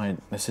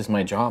 This is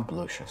my job,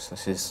 Lucius.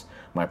 This is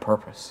my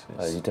purpose.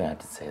 You don't have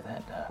to say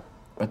that.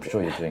 I'm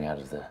sure you're doing out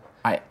of the...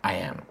 I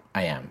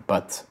am.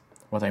 But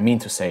what I mean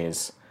to say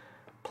is,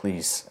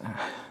 Please,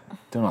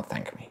 do not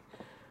thank me.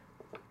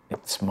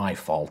 It's my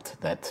fault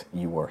that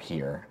you were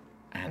here,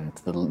 and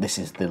this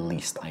is the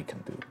least I can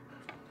do.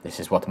 This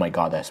is what my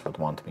goddess would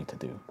want me to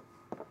do.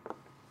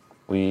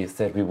 We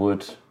said we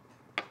would,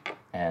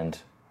 and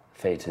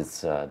fate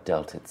has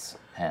dealt its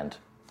hand.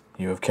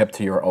 You have kept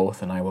to your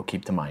oath, and I will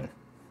keep to mine.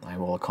 I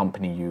will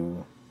accompany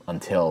you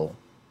until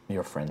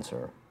your friends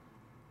are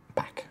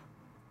back,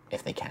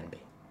 if they can be.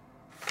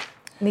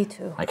 Me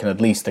too. I can at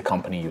least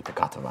accompany you to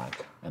Katavag,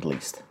 at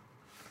least.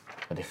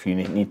 But if you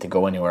need to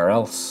go anywhere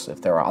else,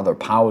 if there are other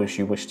powers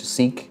you wish to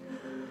seek,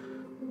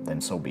 then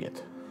so be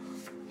it.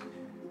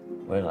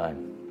 Well, I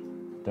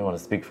don't want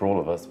to speak for all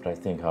of us, but I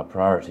think our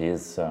priority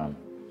is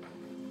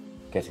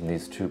getting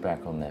these two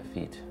back on their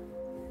feet.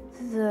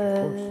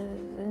 I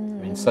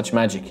mean, such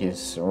magic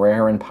is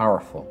rare and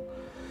powerful.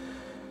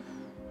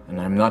 And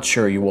I'm not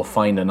sure you will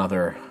find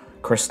another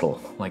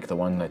crystal like the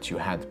one that you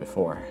had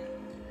before.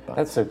 But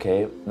That's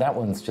okay. That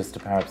one's just a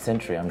power of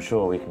century. I'm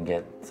sure we can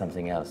get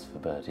something else for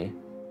Bertie.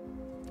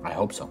 I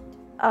hope so.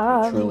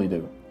 I truly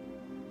do.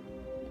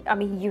 I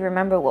mean, you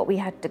remember what we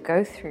had to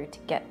go through to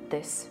get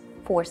this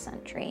 4th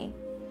century.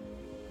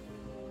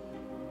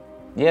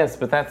 Yes,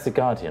 but that's the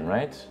Guardian,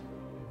 right?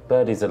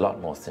 Birdie's a lot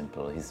more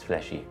simple. He's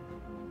fleshy.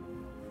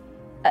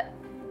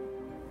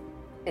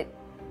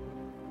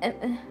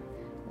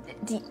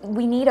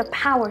 We need a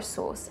power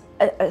source,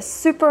 a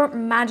super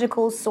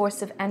magical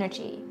source of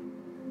energy.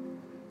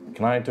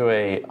 Can I do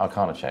a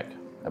Arcana check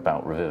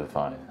about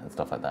Revivify and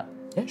stuff like that?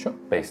 Yeah, sure.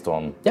 Based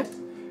on Yeah.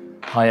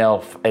 high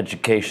elf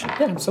education.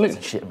 Yeah,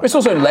 absolutely. Shit, It's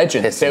also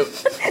legend, so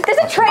There's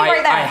a tray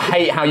right there. I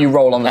hate how you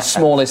roll on the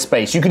smallest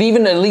space. You could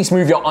even at least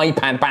move your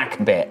iPad back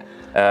a bit.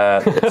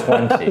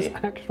 20.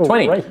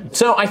 20.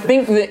 So I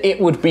think that it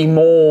would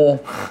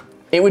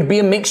be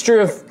a mixture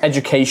of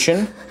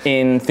education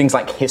in things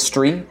like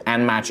history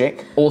and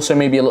magic. Also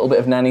maybe a little bit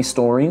of nanny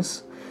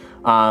stories.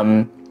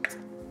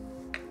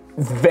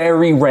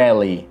 Very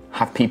rarely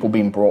have people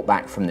been brought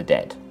back from the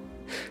dead.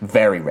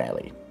 Very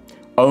rarely.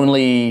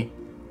 Only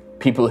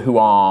people who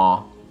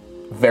are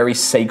very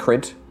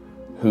sacred,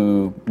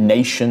 who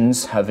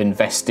nations have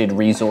invested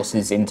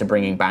resources into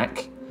bringing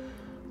back.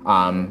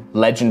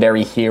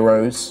 Legendary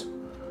heroes.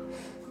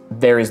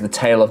 There is the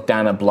tale of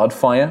Dana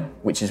Bloodfire,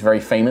 which is very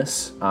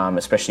famous,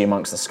 especially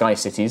amongst the Sky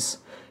Cities.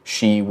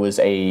 She was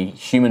a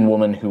human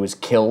woman who was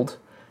killed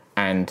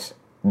and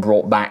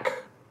brought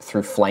back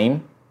through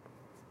flame.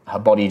 Her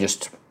body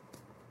just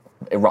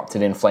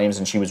erupted in flames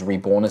and she was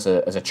reborn as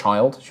a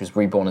child. She was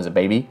reborn as a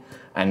baby.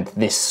 And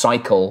this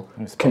cycle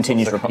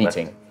continues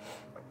repeating.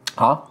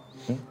 Huh?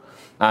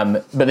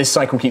 But this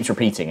cycle keeps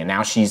repeating, and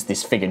now she's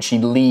this figure, and she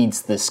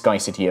leads the Sky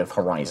City of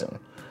Horizon.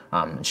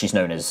 And she's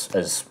known as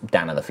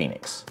Dana the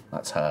Phoenix.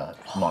 That's her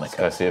moniker.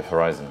 Sky City of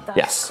Horizon.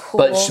 Yes, cool.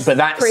 but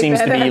that Pretty seems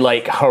to be badass.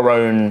 like her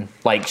own,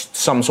 like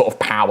some sort of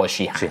power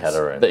she has. She had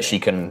her own, that she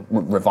can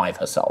revive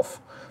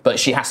herself. But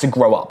she has to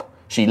grow up.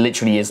 She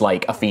literally is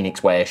like a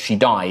phoenix where she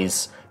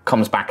dies,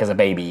 comes back as a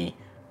baby,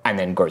 and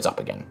then grows up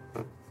again.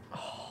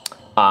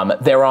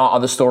 There are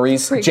other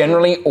stories. Pretty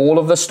Generally, all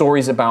of the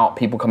stories about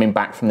people coming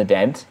back from the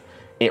dead,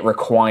 it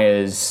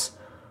requires...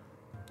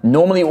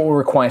 Normally it will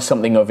require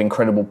something of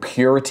incredible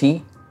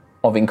purity,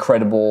 of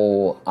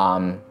incredible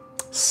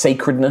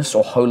sacredness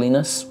or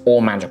holiness,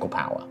 or magical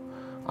power.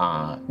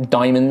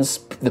 Diamonds,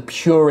 the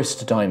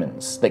purest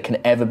diamonds that can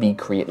ever be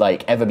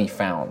ever be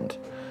found,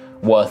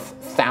 worth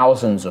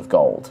thousands of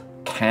gold,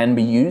 can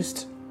be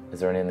used. Is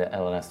there any in the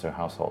Elenasto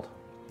household?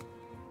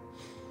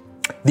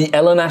 The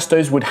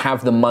Elenastos would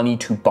have the money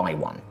to buy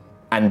one,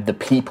 and the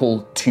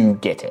people to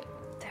get it.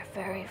 They're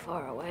very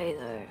far away,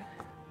 though.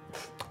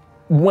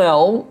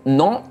 Well,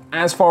 not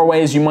as far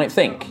away as you might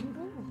think.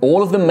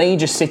 All of the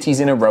major cities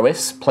in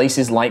Aerois,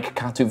 places like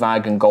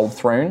Katuvag and Gold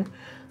Throne,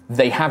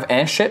 they have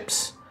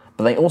airships,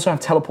 but they also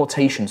have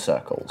teleportation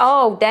circles.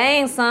 Oh,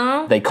 dang,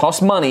 son. They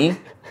cost money,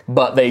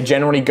 but they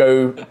generally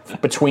go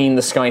between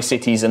the Sky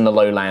Cities and the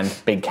lowland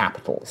big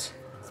capitals.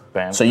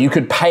 Bam. So you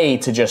could pay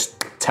to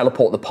just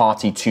teleport the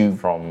party to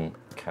From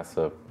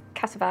Casabag.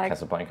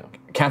 Casablanca.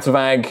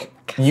 Katuvag.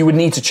 You would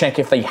need to check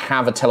if they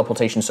have a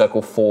teleportation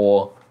circle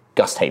for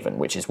Gusthaven,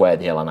 which is where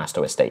the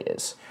Elenasto estate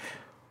is.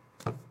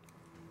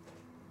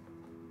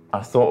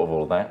 I thought of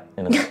all that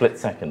in a split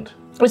second.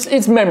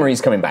 It's memories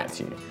coming back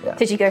to you. Yeah.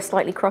 Did you go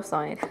slightly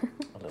cross-eyed?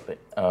 A little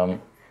bit.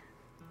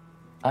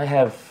 I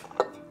have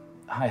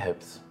high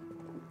hopes.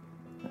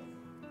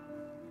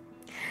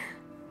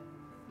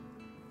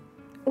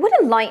 Would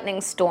a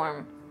lightning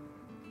storm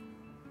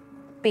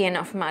be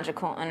enough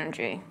magical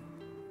energy?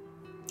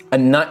 A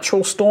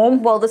natural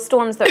storm? Well, the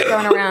storms that are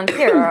going around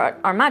here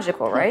are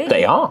magical, right?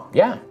 They are,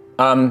 yeah.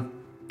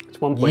 It's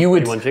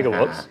 1.31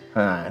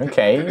 gigawatts.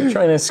 Okay, you're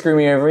trying to screw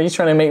me over. You're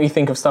trying to make me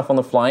think of stuff on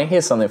the fly.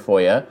 Here's something for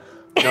you.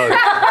 No. You're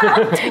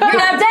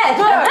now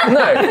dead.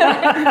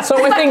 No.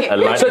 So I think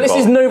lightning so. This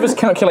is bolt. Nova's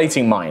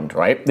calculating mind,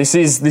 right? This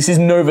is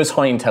Nova's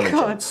high God,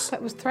 intelligence.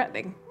 that was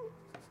threatening.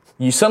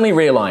 You suddenly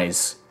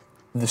realise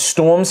the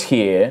storms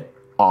here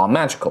are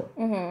magical.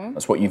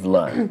 That's what you've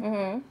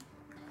learned.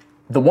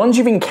 The ones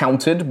you've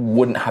encountered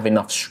wouldn't have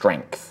enough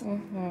strength.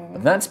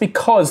 That's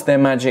because their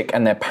magic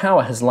and their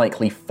power has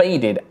likely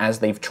faded as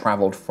they've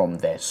traveled from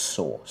their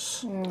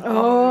source.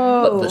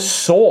 But the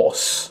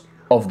source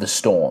of the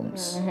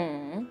storms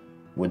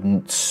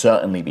would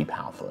certainly be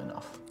powerful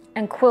enough.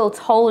 And Quill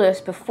told us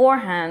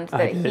beforehand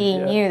that he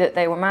knew that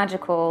they were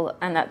magical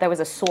and that there was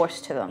a source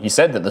to them. He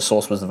said that the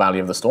source was the Valley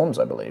of the Storms,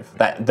 I believe.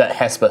 That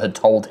Hesper had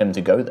told him to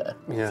go there.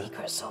 Yeah.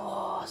 Secret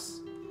source.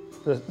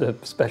 The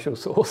special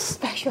sauce.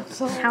 Special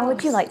source. How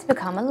would you like to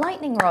become a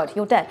lightning rod?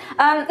 You're dead.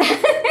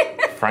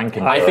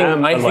 Frankenberg.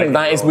 I think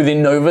that is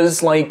within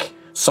Nova's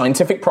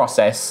scientific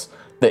process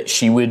that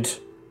she would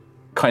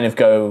kind of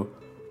go,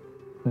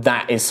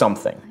 that is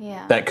something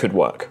that could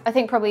work. I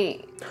think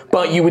probably...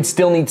 But you would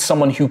still need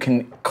someone who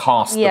can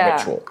cast the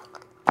ritual.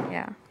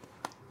 Yeah.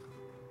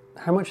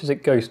 How much is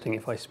it ghosting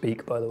if I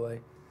speak, by the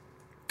way?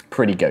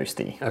 Pretty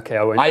ghosty. Okay,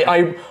 I won't.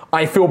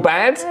 I feel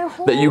bad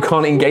that you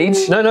can't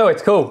engage. No,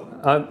 it's cool.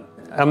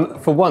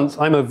 For once,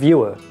 I'm a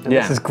viewer, and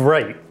this is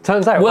great.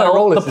 Turns out our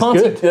role is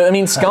good. I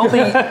mean,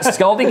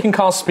 Scaldy can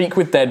cast Speak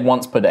with Dead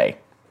once per day.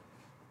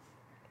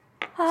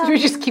 So we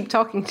just keep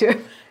talking to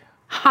him.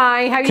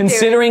 Hi, how you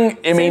Considering,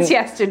 doing? Since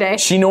yesterday.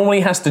 She normally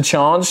has to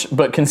charge,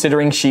 but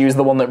considering she was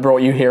the one that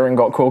brought you here and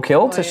got Quill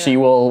killed, she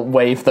will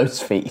waive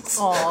those fees.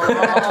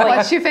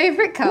 What's your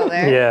favourite colour?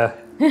 Yeah.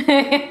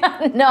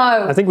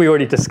 No. I think we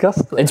already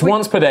discussed that. It's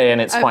once per day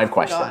and it's 5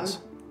 questions.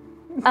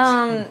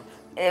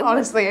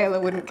 Honestly,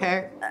 Ayla wouldn't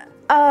care.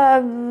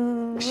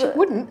 She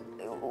wouldn't.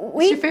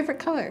 What's your favourite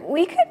colour?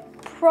 We could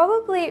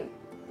probably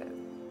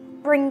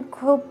bring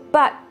Quill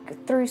back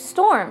through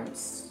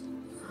storms.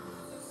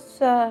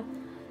 So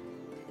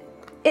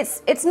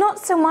it's not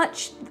so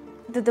much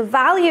the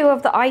value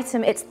of the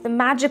item, it's the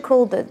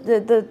magical,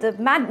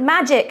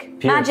 magic.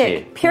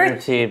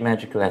 Purity,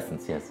 magical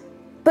essence, yes.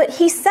 But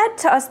he said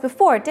to us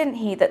before, didn't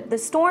he, that the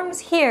storms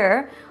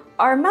here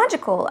are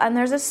magical and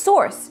there's a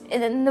source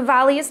in the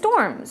Valley of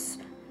Storms.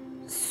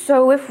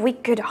 So if we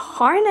could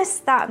harness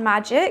that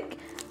magic,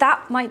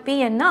 that might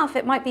be enough.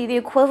 It might be the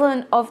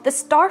equivalent of the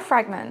star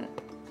fragment.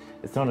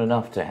 It's not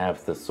enough to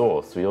have the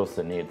source. We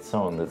also need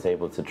someone that's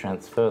able to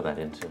transfer that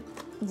into.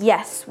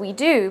 Yes, we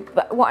do.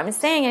 But what I'm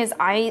saying is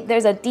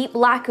there's a deep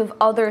lack of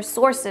other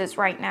sources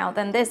right now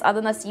than this,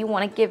 unless you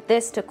want to give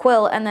this to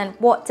Quill and then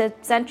what to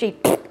Sentry.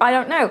 I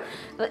don't know.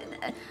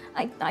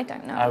 I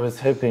don't know. I was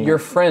hoping... Your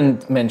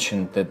friend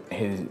mentioned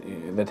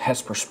that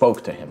Hesper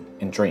spoke to him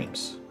in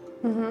dreams.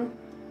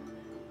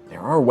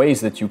 There are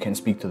ways that you can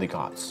speak to the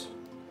gods.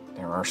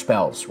 There are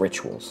spells,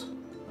 rituals.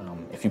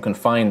 If you can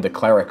find the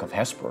cleric of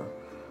Hesper.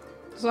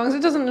 As long as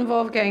it doesn't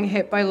involve getting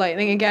hit by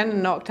lightning again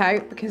and knocked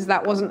out, because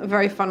that wasn't a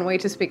very fun way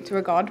to speak to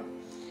a god.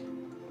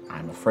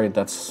 I'm afraid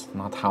that's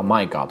not how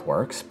my god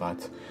works,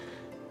 but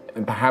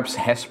perhaps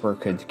Hesper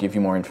could give you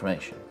more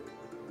information.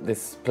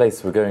 This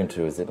place we're going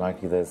to, is it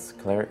likely there's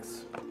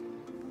clerics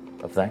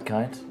of that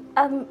kind?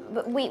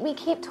 But we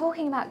keep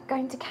talking about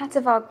going to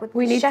Katavag with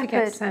We the need shepherd. to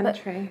get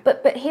Sentry.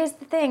 But here's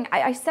the thing.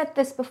 I said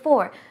this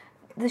before.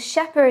 The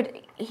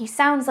shepherd, he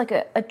sounds like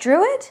a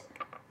druid.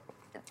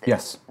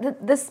 Yes.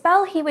 The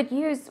spell he would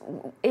use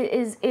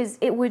is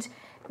it would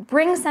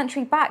bring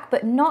Sentry back,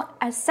 but not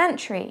as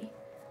Sentry.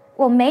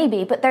 Well,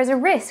 maybe, but there's a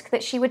risk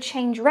that she would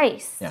change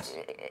race. Yes.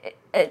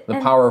 The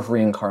power of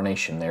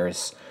reincarnation. There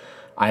is.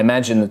 I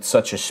imagine that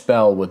such a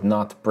spell would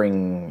not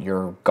bring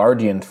your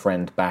guardian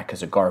friend back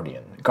as a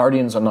guardian.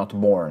 Guardians are not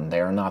born. They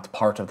are not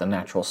part of the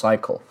natural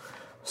cycle.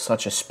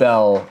 Such a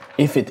spell,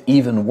 if it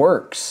even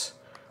works,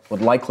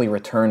 would likely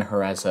return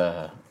her as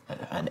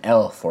an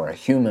elf or a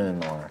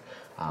human or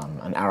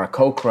an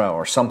Aarakocra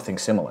or something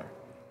similar.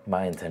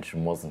 My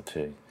intention wasn't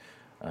to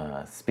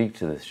speak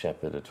to this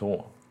shepherd at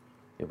all.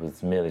 It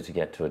was merely to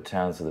get to a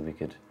town so that we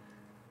could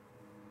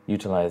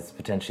utilize,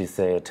 potentially,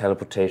 say, a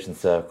teleportation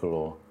circle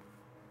or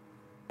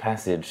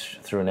passage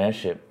through an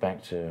airship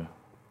back to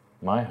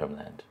my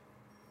homeland,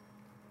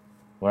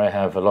 where I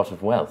have a lot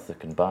of wealth that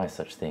can buy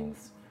such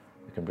things.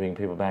 We can bring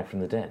people back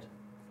from the dead.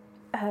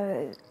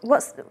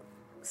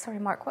 Sorry,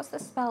 Mark. What's the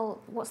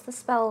spell? What's the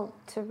spell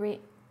to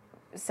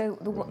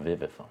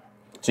Vivify.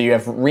 So you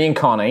have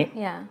reincarnate.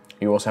 Yeah.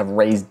 You also have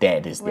raise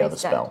dead is the Raise other dead,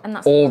 spell. and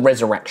that's Or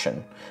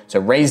resurrection. So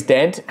raise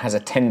dead has a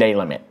 10-day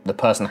limit. The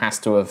person has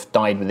to have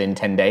died within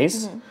 10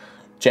 days.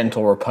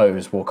 Gentle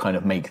repose will kind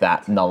of make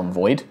that null and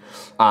void.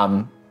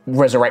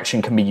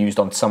 Resurrection can be used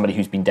on somebody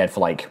who's been dead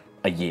for like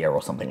a year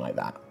or something like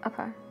that.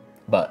 Okay.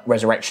 But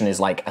resurrection is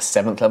like a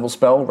 7th level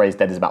spell. Raise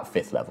dead is about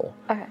 5th level.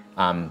 Okay.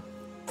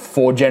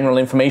 For general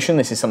information,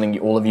 this is something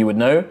all of you would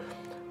know.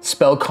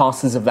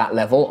 Spellcasters of that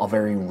level are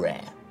very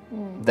rare.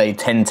 They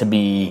tend to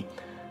be,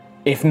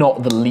 if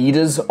not the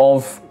leaders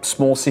of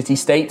small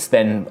city-states,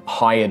 then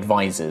high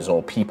advisors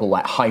or people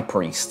like high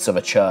priests of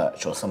a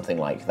church or something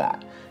like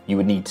that. You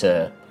would need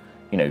to,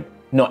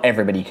 not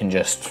everybody can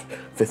just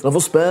 5th level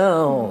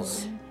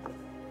spells.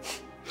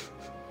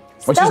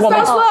 Which is what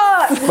makes,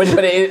 Spell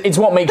but it's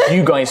what makes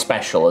you guys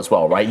special as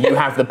well, right? You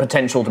have the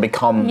potential to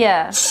become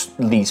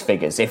these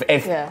figures.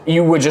 If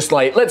you were just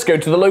like, let's go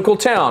to the local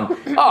town.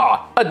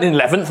 An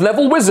 11th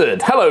level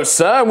wizard. Hello,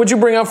 sir. Would you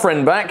bring our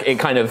friend back? It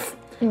kind of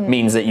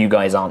means that you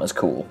guys aren't as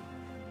cool.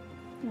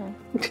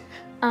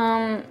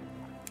 I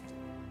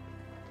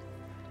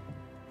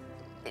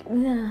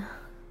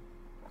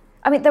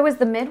mean, there was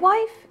the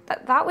midwife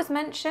that was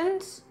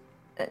mentioned.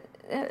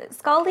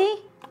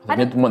 Scaldy.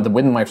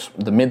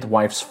 The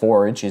midwife's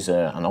forge is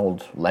an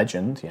old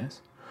legend.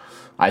 Yes,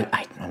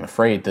 I'm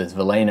afraid that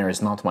Velena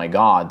is not my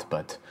god,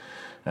 but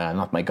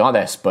not my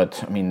goddess.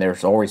 But I mean,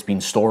 there's always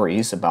been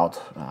stories about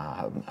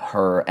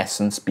her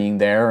essence being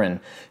there,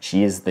 and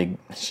she's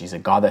a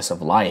goddess of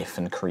life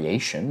and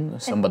creation.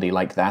 Somebody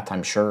like that,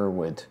 I'm sure,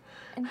 would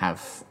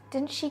have.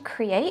 Didn't she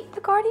create the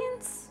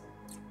Guardians?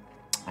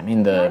 I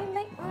mean, did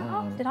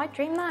I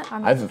dream that?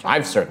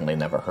 I've certainly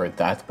never heard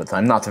that, but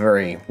I'm not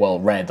very well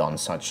read on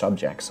such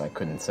subjects. I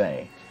couldn't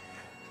say.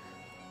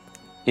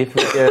 If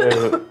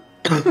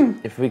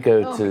we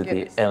go to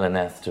the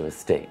Elenaster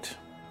estate,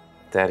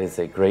 that is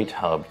a great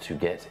hub to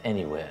get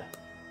anywhere.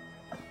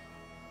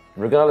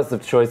 Regardless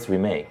of choice we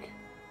make,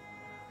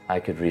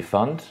 I could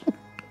refund.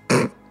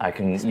 I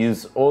can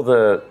use all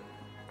the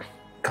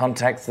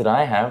contacts that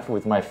I have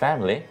with my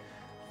family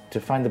to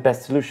find the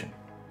best solution.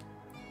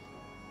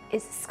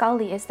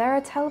 Scaldy, is there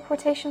a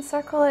teleportation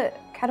circle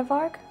at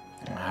Kadavarg?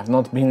 I've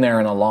not been there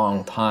in a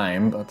long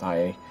time, but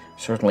I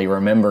certainly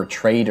remember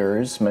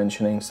traders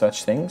mentioning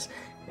such things.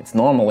 It's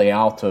normally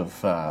out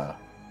of...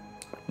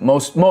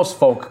 most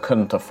folk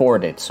couldn't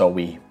afford it, so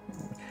we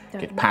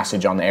get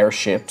passage on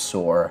airships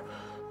or,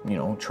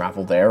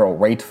 travel there or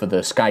wait for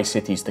the sky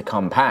cities to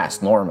come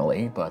past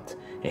normally. But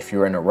if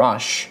you're in a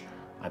rush,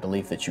 I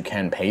believe that you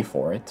can pay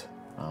for it.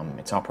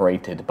 It's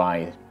operated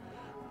by...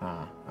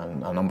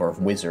 a number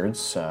of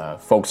wizards,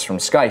 folks from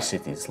Sky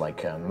Cities,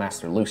 like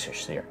Master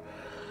Lucius here.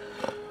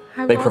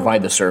 They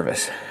provide the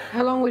service.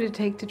 How long would it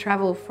take to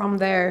travel from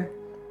there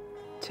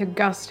to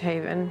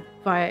Gusthaven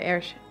via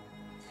airship?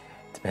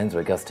 Depends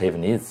where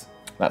Gusthaven is.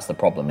 That's the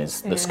problem,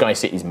 is the Sky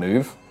Cities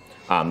move.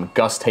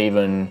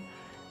 Gusthaven,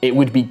 it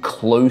would be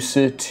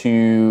closer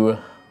to...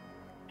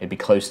 It'd be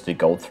closer to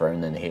Gold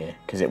Throne than here,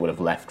 because it would have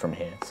left from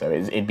here. So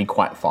it'd be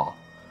quite far.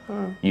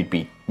 You'd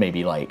be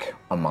maybe like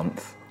a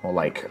month or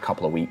like a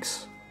couple of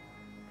weeks.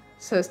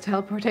 So it's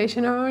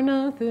teleportation or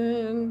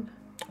nothing.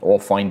 Or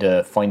find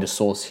a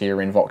source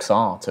here in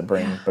Voxar to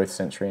bring both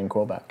Sentry and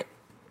Quill back.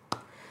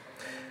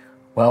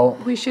 Well,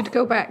 we should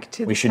go back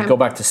to. We should go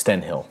back to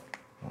Stenhill.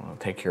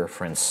 Take your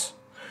friends.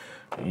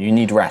 You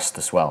need rest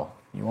as well.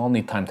 You all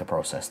need time to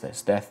process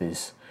this. Death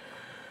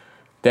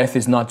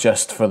is not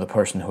just for the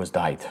person who has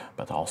died,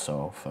 but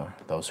also for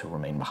those who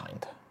remain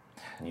behind.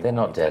 They're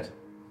not dead.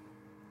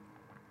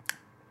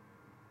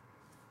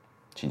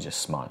 She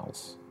just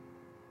smiles.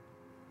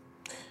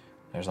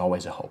 There's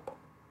always a hope.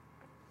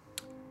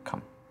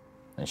 Come.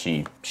 And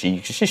she's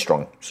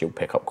strong. She'll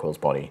pick up Quill's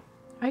body.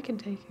 I can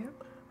take it.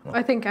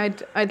 I think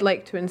I'd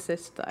like to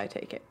insist that I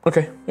take it.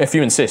 Okay. If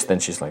you insist, then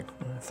she's like,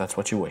 if that's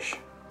what you wish.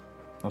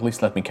 At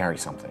least let me carry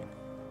something.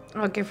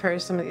 I'll give her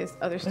some of this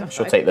other stuff.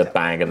 She'll take the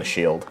bag and the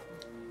shield.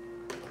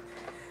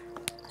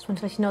 I just want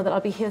to let you know that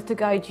I'll be here to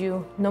guide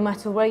you. No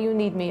matter where you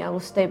need me, I will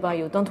stay by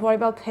you. Don't worry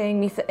about paying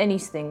me for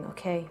anything,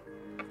 okay?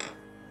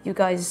 You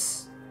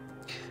guys...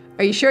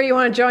 Are you sure you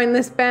want to join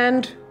this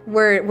band?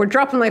 We're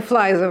dropping like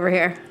flies over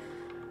here.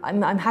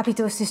 I'm happy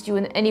to assist you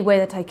in any way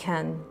that I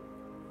can.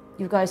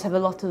 You guys have a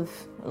lot to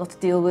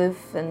deal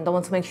with, and I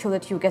want to make sure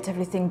that you get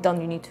everything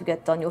done you need to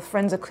get done. Your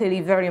friends are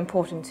clearly very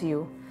important to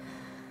you.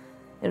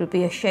 It would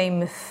be a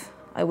shame if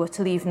I were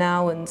to leave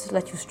now and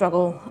let you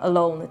struggle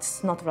alone.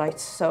 It's not right.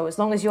 So as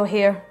long as you're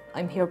here,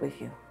 I'm here with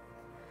you.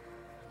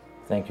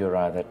 Thank you,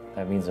 Aerois.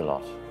 That means a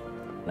lot.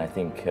 And I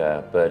think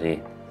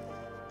Birdie,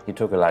 he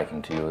took a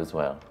liking to you as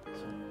well.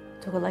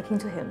 Took a liking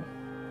to him.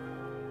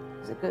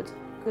 He's a good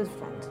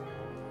friend.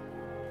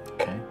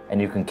 Okay. And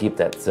you can keep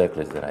that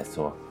circlet that I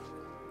saw.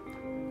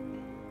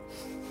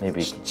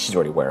 Maybe she's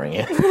already wearing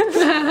it.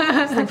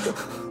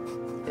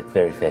 It's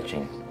very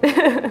fetching.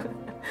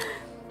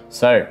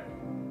 So,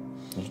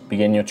 you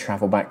begin your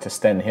travel back to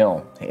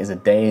Stenhill. It is a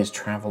day's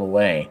travel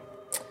away.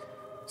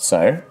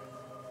 So,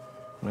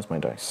 where's my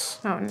dice?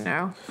 Oh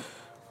no.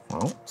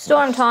 Well,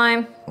 storm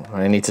time.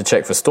 I need to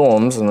check for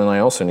storms, and then I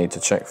also need to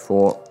check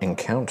for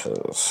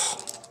encounters.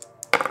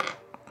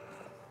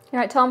 You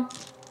right, Tom?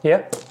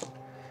 Yeah.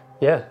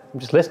 Yeah, I'm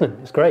just listening.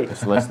 It's great.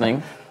 Just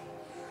listening.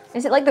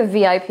 Is it like the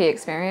VIP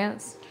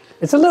experience?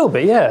 It's a little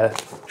bit, yeah.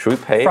 Should we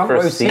pay Front for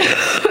row a seat?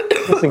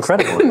 It's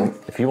incredible.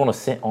 If you want to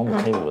sit on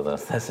the table with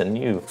us, that's a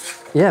new...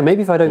 Yeah,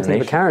 maybe if I don't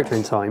save a character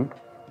in time.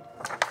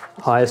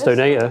 Highest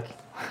donator.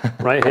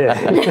 Right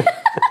here.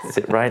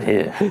 Sit right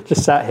here.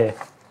 Just sat here.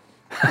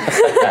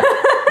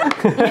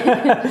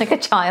 Like a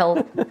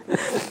child.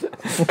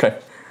 Okay.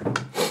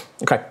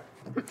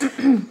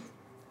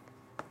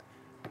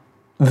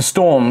 The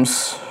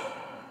storms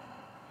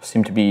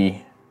seem to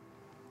be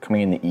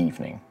coming in the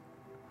evening.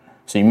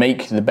 So you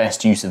make the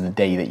best use of the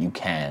day that you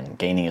can,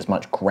 gaining as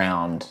much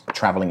ground,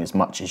 traveling as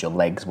much as your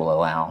legs will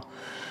allow.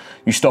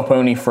 You stop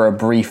only for a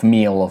brief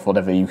meal of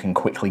whatever you can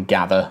quickly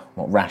gather,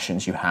 what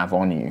rations you have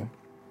on you.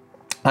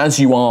 As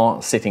you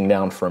are sitting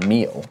down for a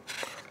meal,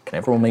 can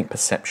everyone make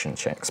perception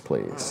checks,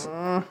 please?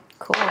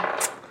 Cool.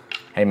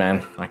 Hey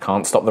man, I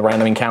can't stop the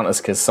random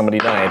encounters because somebody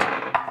died.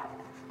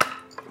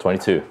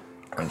 22.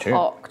 22.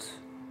 Fucked.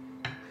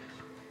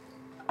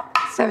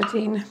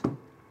 17.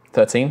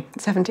 13.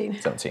 17.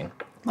 17.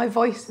 My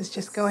voice is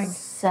just going.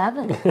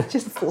 7.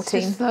 Just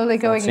 14. Just slowly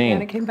going 14.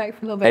 again. It came back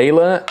for a little bit.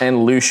 Ayla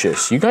and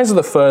Lucius, you guys are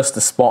the first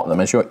to spot them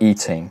as you're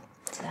eating.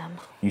 Damn.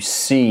 You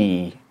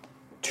see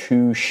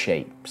two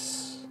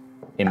shapes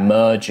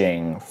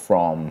emerging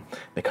from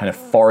the kind of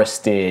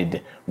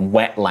forested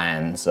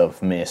wetlands of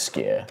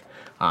Mirskir.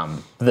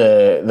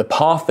 The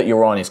path that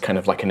you're on is kind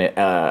of like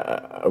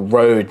a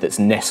road that's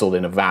nestled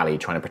in a valley,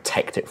 trying to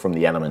protect it from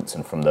the elements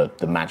and from the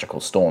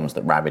magical storms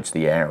that ravage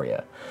the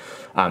area.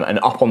 And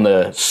up on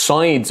the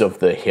sides of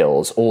the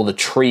hills, all the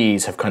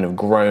trees have kind of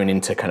grown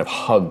into kind of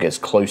hug as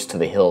close to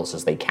the hills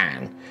as they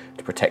can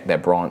to protect their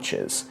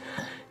branches.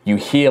 You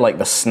hear like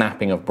the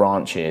snapping of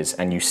branches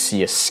and you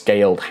see a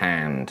scaled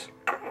hand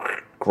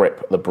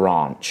grip the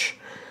branch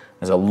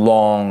as a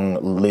long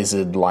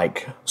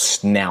lizard-like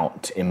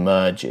snout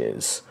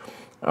emerges.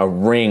 A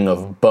ring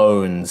of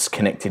bones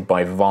connected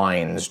by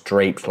vines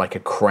draped like a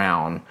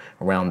crown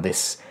around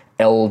this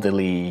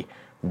elderly,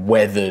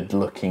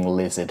 weathered-looking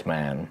lizard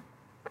man.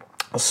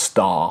 A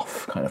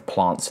staff kind of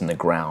plants in the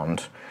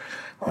ground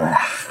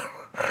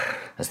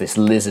as this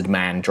lizard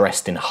man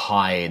dressed in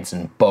hides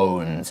and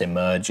bones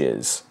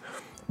emerges.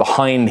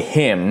 Behind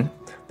him,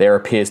 there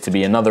appears to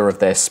be another of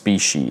their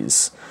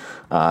species.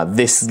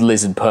 This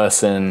lizard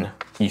person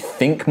you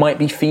think might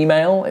be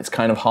female. It's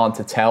kind of hard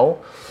to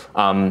tell.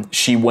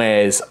 She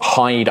wears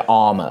hide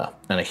armor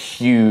and a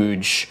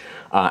huge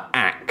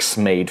axe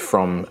made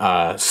from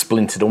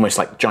splintered, almost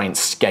like giant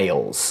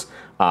scales,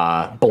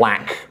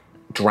 black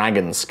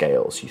dragon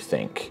scales, you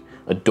think,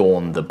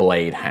 adorn the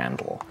blade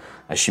handle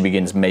as she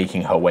begins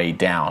making her way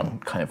down,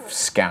 kind of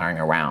scouring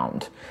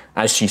around.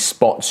 As she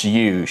spots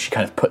you, she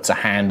kind of puts a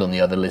hand on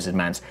the other lizard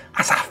man's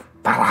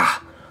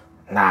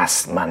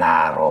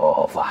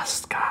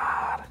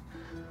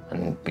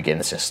and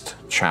begins just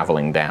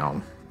traveling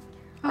down.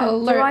 I'll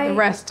do alert I- the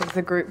rest of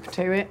the group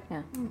to it.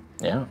 Yeah.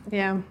 Yeah.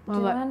 Yeah. I'll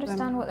Do let I understand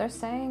them. what they're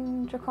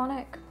saying,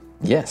 Draconic?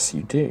 Yes,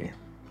 you do.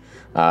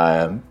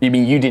 You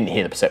mean you didn't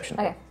hear the perception?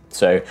 Okay.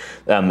 So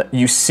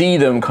you see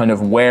them kind of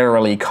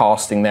warily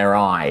casting their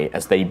eye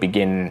as they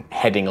begin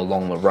heading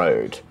along the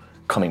road,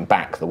 coming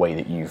back the way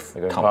that you've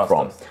going come past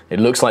from. us.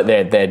 It looks like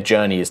their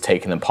journey has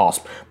taken them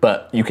past,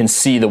 but you can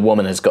see the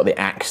woman has got the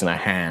axe in her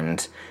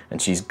hand and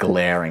she's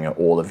glaring at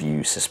all of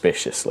you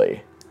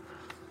suspiciously.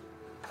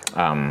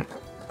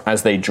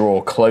 As they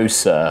draw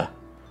closer,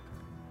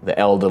 the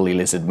elderly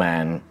lizard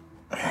man...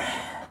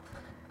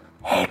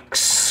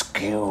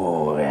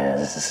 Excuse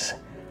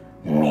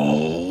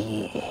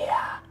me.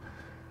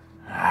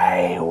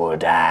 I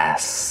would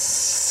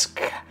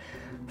ask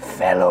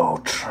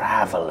fellow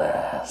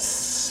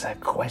travelers a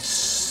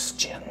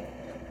question.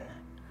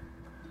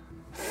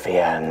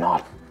 Fear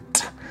not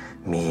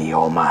me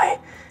or my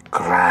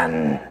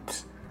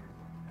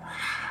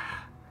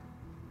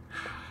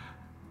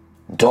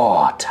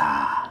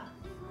daughter.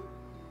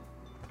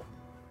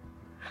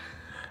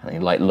 And he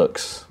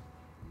looks.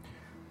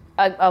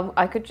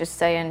 I could just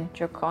say in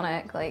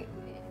Draconic,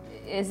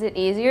 is it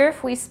easier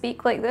if we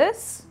speak like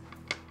this?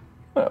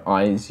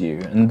 Eyes you,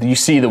 and you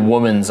see the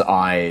woman's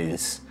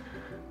eyes.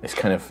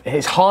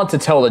 It's hard to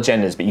tell the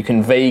genders, but you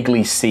can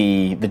vaguely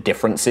see the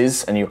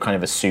differences, and you're kind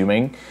of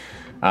assuming.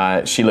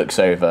 She looks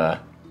over,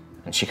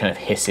 and she kind of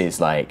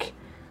hisses like,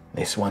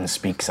 "This one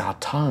speaks our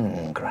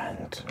tongue,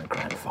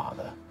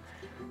 grandfather."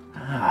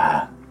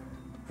 Ah,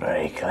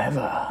 very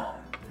clever,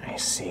 I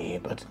see,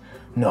 but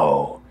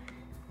no,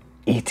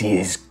 it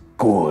is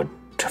good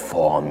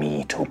for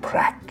me to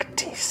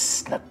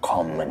practice the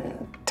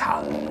common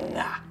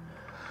tongue.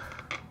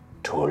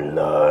 To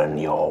learn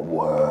your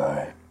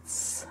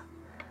words.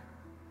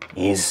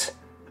 Is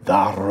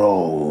the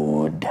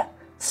road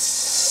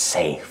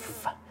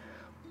safe?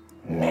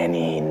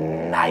 Many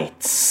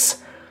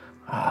nights,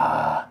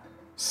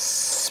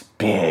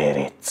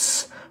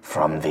 spirits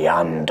from the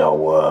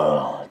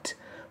underworld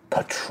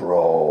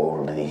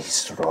patrol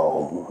this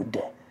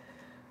road.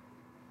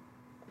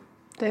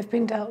 They've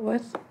been dealt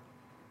with.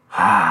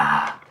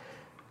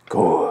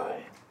 Good.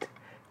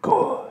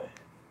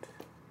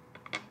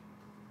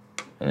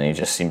 And he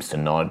just seems to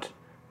nod.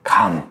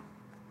 Come.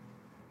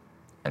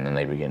 And then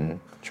they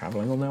begin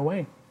traveling on their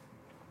way.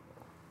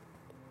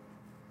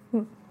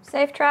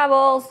 Safe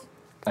travels.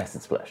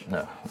 Acid splash.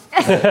 No.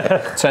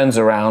 Turns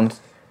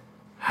around.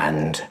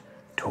 And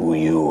to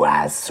you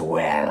as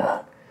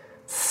well.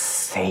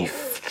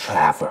 Safe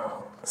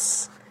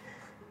travels.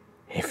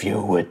 If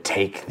you would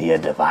take the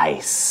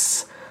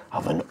advice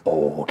of an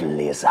old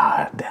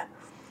lizard,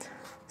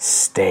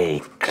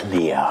 stay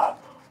clear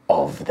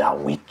of the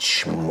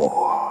witch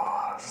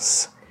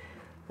moors.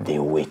 The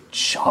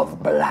Witch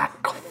of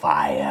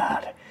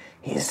Blackfire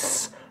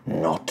is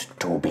not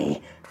to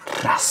be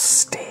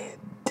trusted.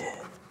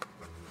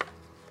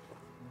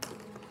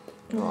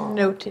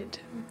 Noted.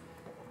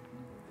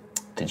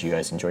 Did you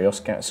guys enjoy your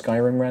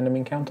Skyrim random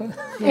encounter?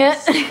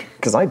 Yes.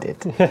 Because I did.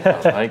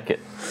 I like it.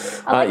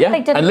 Yeah,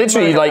 and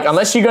literally, like,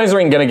 unless you guys are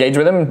going to engage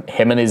with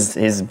him and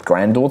his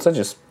granddaughter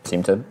just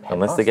seem to...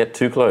 Unless they get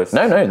too close.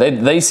 No,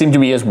 they seem to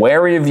be as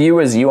wary of you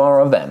as you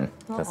are of them.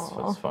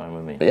 That's fine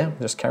with me. But yeah,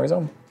 just carries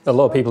on. A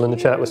lot of people in the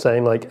chat were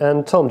saying, like,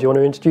 and Tom, do you want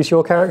to introduce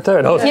your character?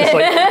 And I was just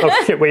like,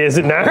 oh shit, wait, is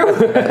it now?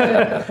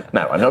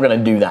 No, I'm not going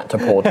to do that to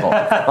poor Tom.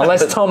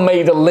 Unless Tom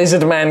made a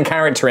lizard man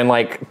character in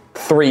like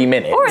 3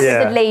 minutes. Or a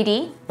lizard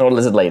lady. Or a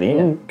lizard lady,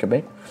 yeah, could be.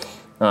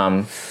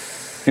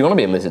 If you want to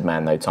be a lizard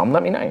man though, Tom,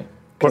 let me know.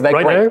 Because they're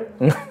Right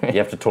great. You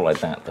have to talk like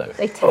that, though.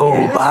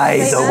 Oh, by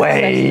the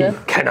way,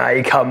 can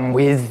I come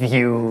with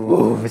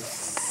you?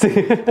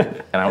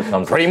 And out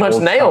comes Pretty a much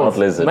full nailed. child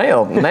lizard.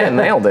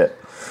 Nailed it.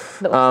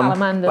 Little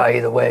salamander. By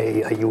the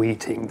way, are you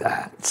eating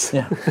that?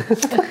 Yeah.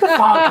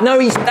 Fuck,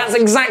 no, that's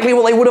exactly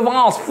what they would have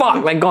asked.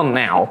 Fuck, they're gone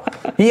now.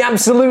 He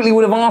absolutely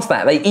would have asked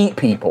that. They eat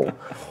people.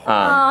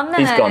 Oh, no.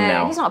 He's gone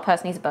now. He's not a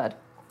person, he's a bird.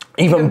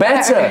 Even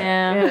better.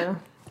 Yeah.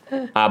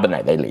 But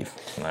no, they leave.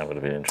 That would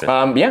have been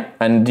interesting. Yeah,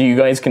 and do you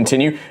guys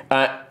continue?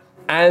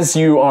 As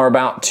you are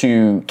about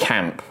to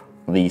camp,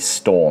 these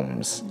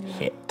storms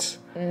hit.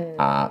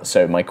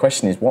 So my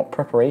question is, what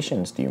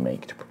preparations do you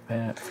make to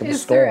prepare for the storms?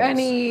 Is there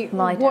any...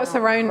 What's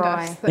around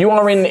us? You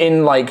are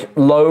in like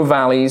low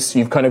valleys.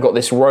 You've kind of got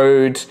this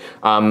road.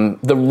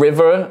 The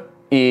river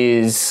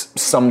is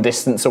some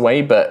distance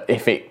away, but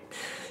if it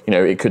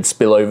could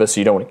spill over,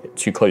 so you don't want to get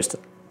too close to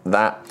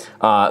that.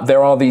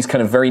 There are these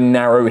kind of very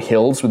narrow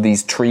hills with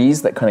these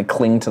trees that kind of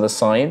cling to the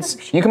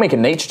sides. You can make a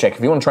nature check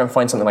if you want to try and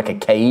find something like a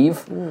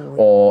cave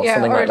or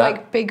something like that. Or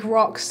like big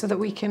rocks so that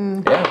we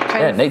can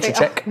nature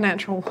check.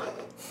 Natural.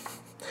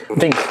 I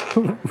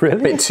think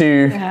really? bit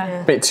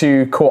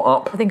too caught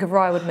up. I think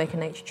Aerois would make a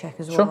nature check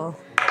as well.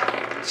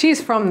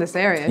 She's from this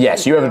area.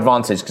 Yes, you have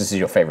advantage because this is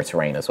your favourite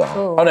terrain as well.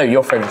 Cool. Oh no,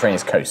 your favourite terrain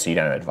is coast, so you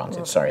don't have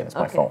advantage. Sorry, that's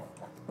my fault.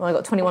 Well, I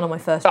got 21 on my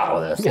first. Oh,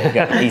 well, there you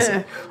go.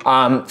 Easy.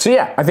 So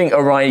yeah, I think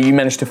Aerois, you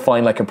managed to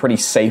find like a pretty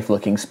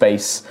safe-looking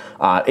space.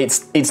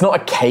 It's not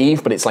a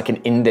cave, but it's like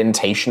an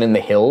indentation in the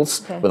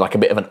hills with like a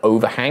bit of an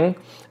overhang.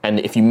 And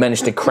if you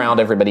manage to crowd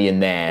everybody in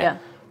there,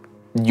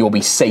 you'll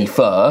be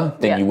safer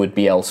than you would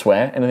be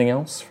elsewhere. Anything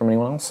else from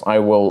anyone else?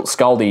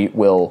 Scaldi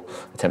will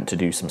attempt to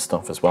do some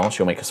stuff as well.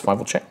 She'll make a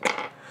survival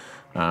check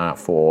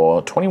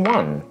for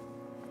 21.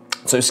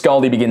 So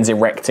Scaldi begins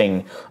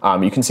erecting.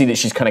 You can see that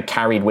she's kind of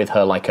carried with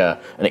her like an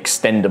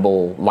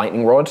extendable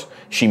lightning rod.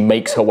 She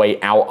makes her way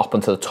out up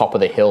onto the top of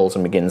the hills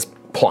and begins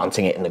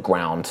planting it in the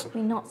ground.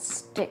 Can we not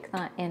stick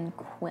that in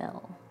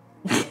Quill?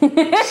 Do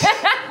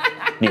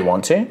you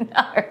want to?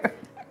 No.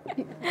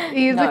 Are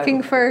you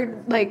looking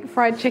for like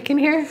fried chicken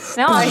here?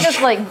 No, I'm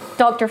just like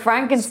Dr.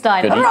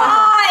 Frankenstein. Good.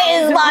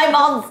 Rise, my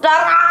monster,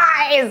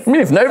 rise! I mean,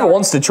 if Nova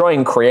wants to try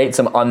and create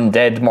some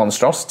undead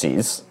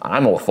monstrosities,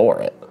 I'm all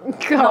for it.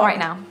 Not right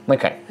now.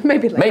 Okay.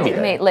 Maybe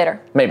later.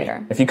 Later. Maybe.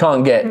 Later. If you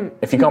can't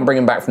bring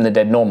them back from the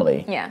dead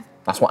normally,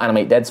 that's what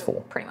animate dead's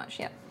for. Pretty much,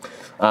 yeah.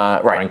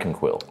 Right. Frank and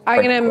Quill.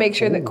 I'm gonna make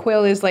sure that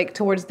Quill is like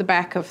towards the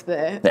back of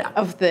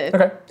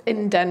the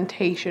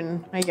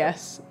indentation, I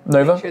guess.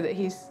 Nova? Make sure that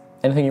he's...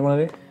 Anything you want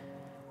to do?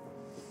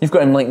 You've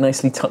got him like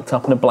nicely tucked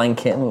up in a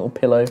blanket and a little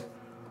pillow.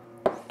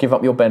 Give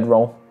up your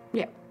bedroll.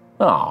 Yeah.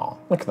 Oh,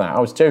 look at that. I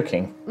was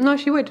joking. No,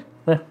 she would.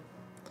 Yeah.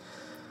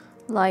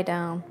 Lie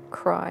down,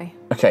 cry.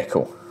 Okay,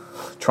 cool.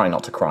 Try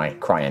not to cry.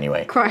 Cry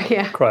anyway. Cry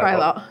a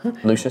lot.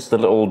 Lucius? The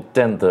little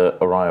dent that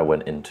Aerois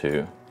went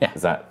into,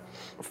 is that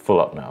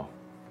full up now?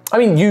 I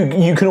mean,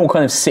 you can all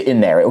kind of sit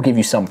in there. It'll give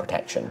you some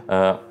protection.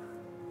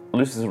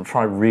 Lucius will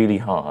try really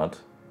hard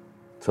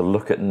to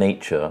look at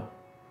nature,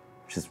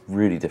 which is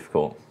really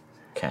difficult,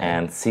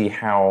 and see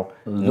how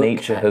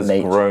nature has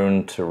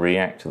grown to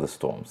react to the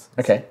storms.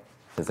 Okay.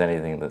 If there's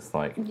anything that's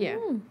like... Yeah.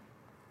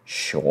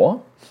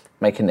 Sure.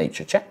 Make a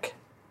nature check.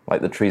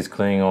 Like the trees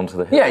clinging onto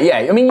the hill. Yeah.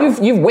 I mean,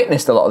 you've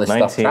witnessed a lot of this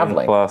stuff 19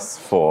 traveling. plus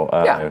 4,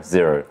 no,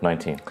 0,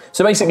 19.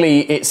 So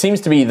basically, it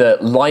seems to be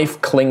that life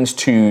clings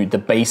to the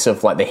base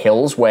of like the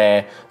hills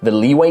where the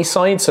leeway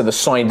side, so the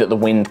side that the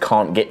wind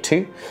can't get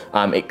to,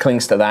 it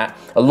clings to that.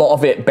 A lot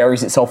of it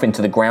buries itself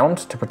into the ground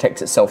to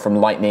protect itself from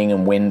lightning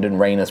and wind and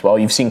rain as well.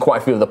 You've seen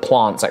quite a few of the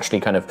plants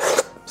actually kind of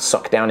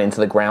suck down into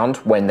the ground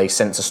when they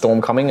sense a storm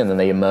coming, and then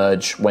they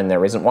emerge when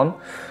there isn't one.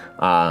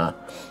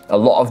 A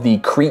lot of the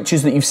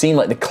creatures that you've seen,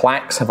 like the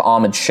clacks, have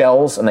armored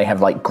shells, and they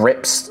have like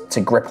grips to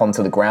grip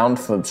onto the ground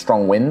for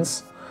strong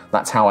winds.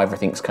 That's how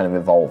everything's kind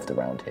of evolved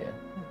around here.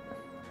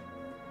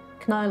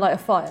 Can I light a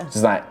fire?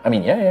 Does that? I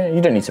mean, yeah.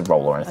 You don't need to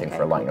roll or anything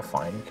for lighting a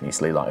fire. You can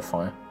easily light a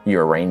fire.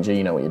 You're a ranger.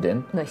 You know what you're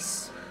doing.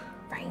 Nice.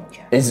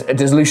 Ranger.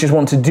 Does Lucius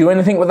want to do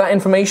anything with that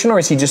information, or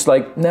is he just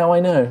like, now I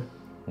know?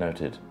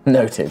 Noted.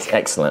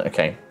 Excellent.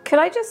 Okay. Could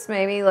I just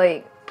maybe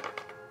like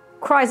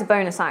cry as a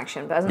bonus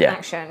action, but as an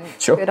action,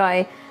 Sure. could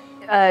I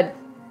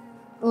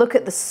look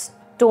at the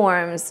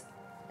storms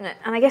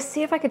and I guess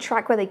see if I could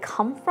track where they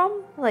come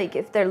from. Like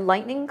if their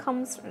lightning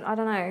comes, I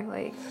don't know.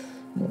 Like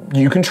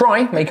You can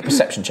try. Make a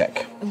perception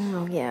check.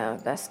 oh yeah,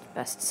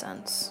 best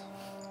sense.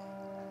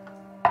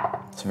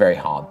 It's very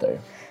hard though.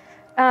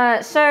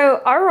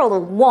 So I rolled a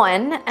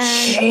 1, and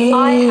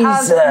I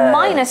have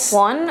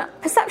 -1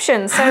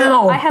 perception. So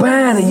How I have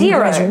bad are you 0.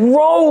 guys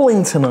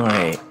rolling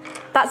tonight?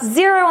 That's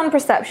 0 on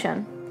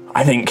perception.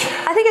 I think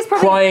It's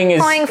probably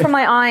crying from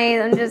my eyes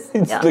and just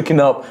looking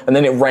up, and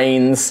then it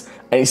rains,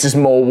 and it's just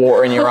more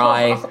water in your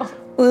eye.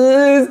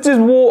 It's just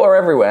water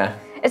everywhere.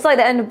 It's like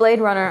the end of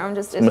Blade Runner. I'm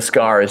just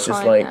Mascara is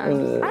just like. I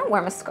don't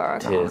wear mascara.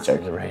 Tears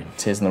in the rain.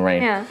 Tears in the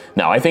rain. Yeah.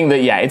 No, I think that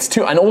it's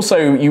too. And also,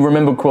 you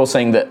remember Quill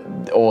saying that,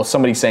 or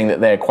somebody saying that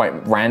they're quite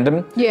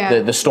random.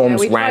 Yeah. The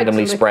storms we tried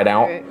randomly to look spread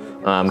out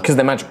through because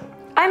they're magical.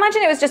 I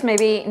imagine it was just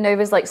maybe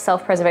Nova's like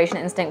self-preservation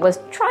instinct was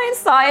try and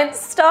science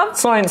stuff.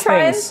 Science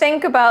try things. and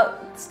think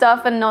about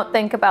stuff and not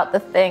think about the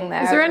thing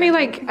there. Is there any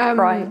like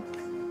crying?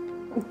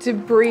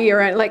 debris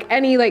or like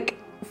any like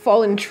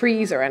fallen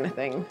trees or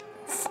anything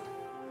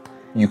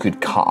You could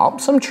cut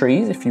up some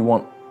trees if you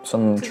want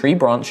some tree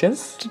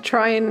branches. to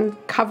try and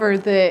cover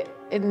the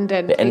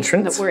indentation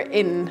entrance? that we're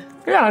in?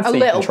 Yeah, I'd say you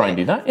little can try and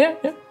bit. do that.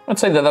 Yeah. I'd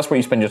say that's what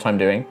you spend your time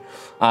doing.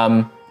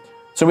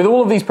 So with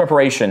all of these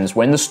preparations,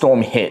 when the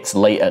storm hits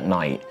late at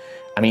night,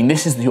 I mean,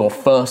 this is your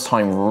first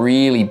time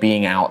really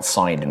being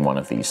outside in one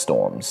of these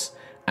storms,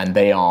 and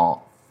they are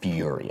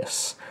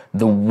furious.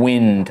 The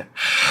wind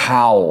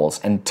howls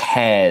and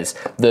tears.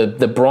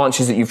 The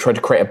branches that you've tried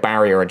to create a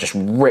barrier are just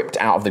ripped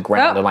out of the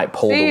ground and like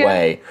pulled see ya.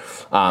 away.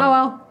 Oh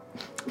well.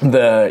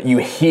 You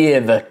hear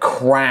the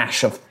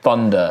crash of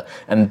thunder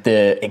and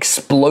the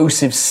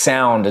explosive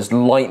sound as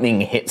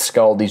lightning hits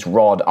Scaldy's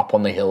rod up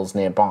on the hills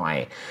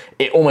nearby.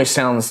 It almost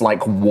sounds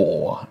like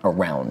war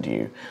around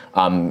you.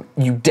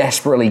 You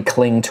desperately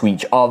cling to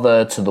each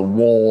other, to the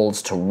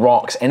walls, to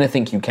rocks,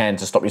 anything you can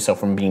to stop yourself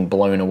from being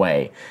blown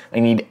away. I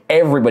need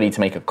everybody to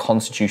make a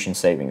Constitution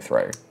saving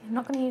throw. I'm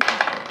not going to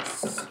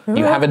use this.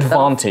 You have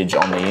advantage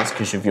on these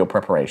because of your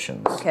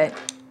preparations. Okay.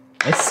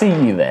 I see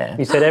you there.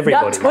 You said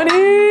everybody.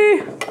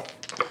 20!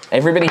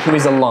 Everybody who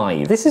is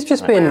alive. This has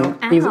just been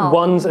either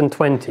ones and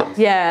 20s.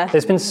 Yeah.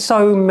 There's been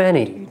so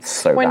many.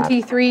 So bad.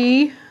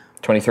 23.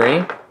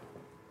 23.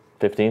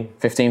 15.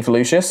 15 for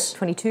Lucius.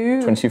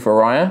 22. 22 for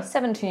Aerois.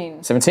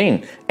 17.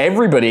 17.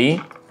 Everybody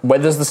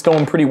weathers the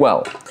storm pretty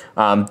well.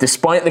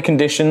 Despite the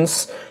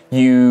conditions,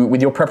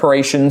 with your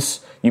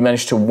preparations, you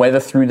managed to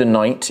weather through the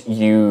night.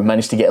 You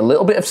managed to get a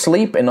little bit of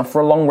sleep, enough for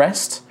a long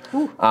rest.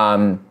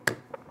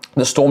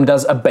 The storm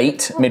does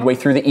abate midway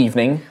through the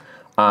evening,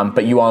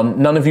 but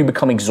none of you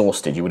become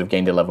exhausted. You would have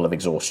gained a level of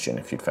exhaustion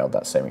if you'd failed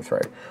that saving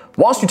throw.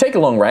 Whilst you take a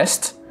long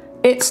rest,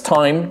 it's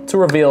time to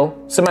reveal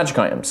some magic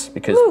items,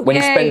 because when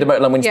you spend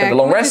a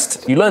long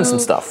rest, you learn some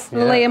stuff.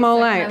 Lay them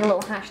all Have a out.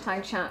 little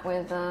hashtag chat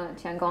with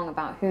Tiangong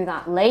about who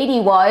that lady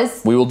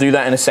was. We will do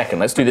that in a second.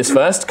 Let's do this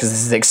first, because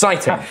this is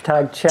exciting.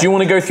 Hashtag check. Do you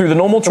want to go through the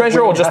normal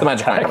treasure or just the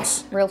magic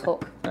items? Real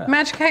talk.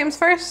 Magic items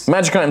first.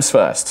 Magic items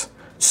first.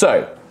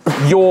 So,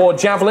 your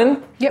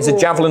javelin is a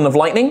javelin of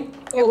lightning.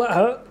 Oh, that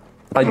hurt.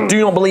 I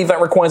do not believe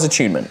that requires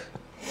attunement.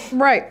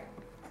 Right.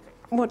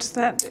 What does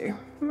that do?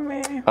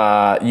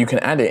 Meh. You can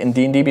add it in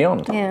D&D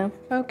Beyond. Yeah.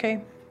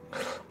 Okay.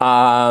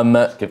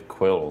 Give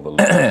Quill the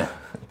loot.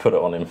 Put it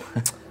on him.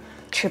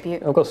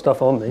 Tribute. I've got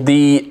stuff on me.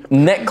 The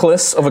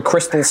necklace of a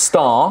crystal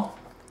star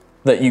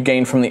that you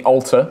gain from the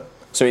altar.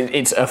 So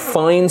it's a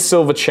fine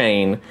silver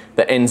chain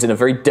that ends in a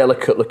very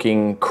delicate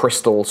looking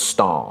crystal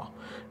star,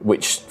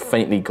 which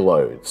faintly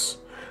glows.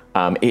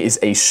 It is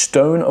a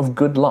stone of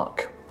good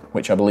luck,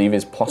 which I believe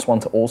is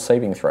 +1 to all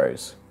saving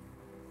throws.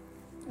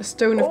 A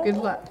stone of good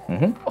luck.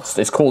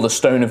 It's called a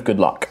stone of good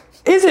luck.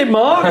 Is it,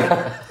 Mark?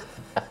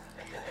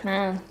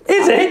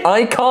 Is it?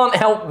 I can't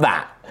help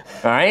that.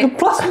 All right?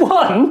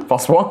 +1?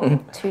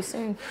 +1. Too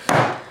soon.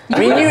 I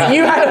mean,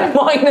 you had a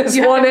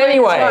 -1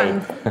 anyway.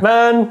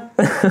 Man,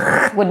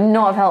 Would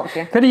not have helped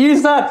you. could have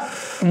used that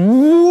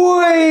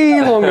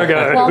way long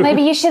ago. Well,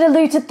 maybe you should have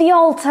looted the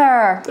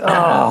altar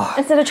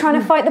instead of trying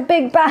to fight the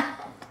big bad.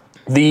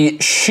 The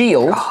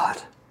shield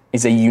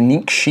is a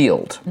unique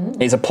shield.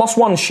 It's a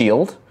 +1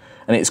 shield,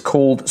 and it's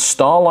called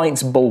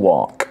Starlight's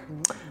Bulwark.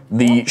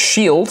 The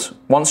shield,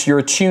 once you're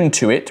attuned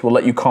to it, will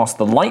let you cast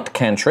the Light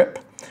cantrip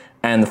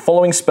and the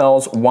following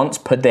spells once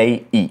per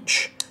day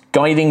each.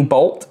 Guiding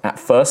Bolt at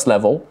first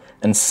level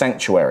and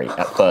Sanctuary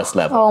at first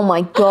level. Oh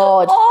my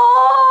god.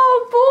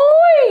 Oh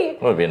boy!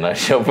 That would be a nice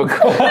shot for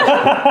Quill.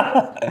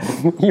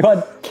 You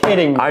are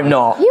kidding me. I'm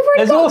not. You've already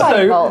There's got also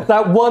Guiding Bolt.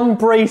 that one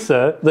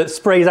bracer that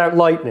sprays out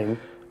lightning,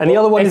 and the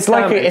other one is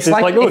damage. It's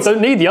like, oh,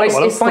 don't need the other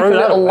one. It's like a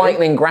little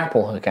lightning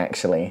grapple hook,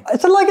 actually.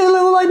 It's like a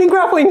little lightning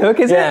grappling hook,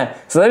 is it? Yeah,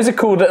 so those are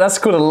called. That's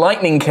called a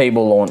lightning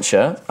cable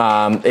launcher.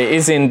 It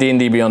is in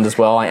D&D Beyond as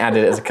well. I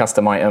added it as a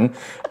custom item.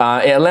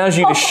 It allows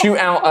you to shoot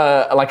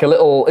out like a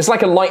little. It's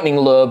like a lightning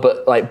lure,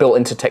 but like built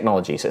into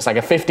technology. So it's like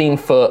a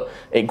 15-foot.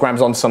 It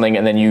grabs onto something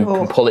and then you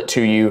can pull it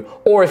to you.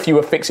 Or if you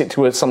affix it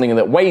to something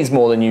that weighs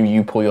more than you,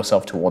 you pull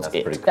yourself towards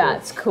it. Pretty cool.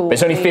 That's cool. But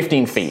it's only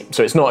 15 feet,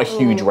 so it's not a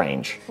huge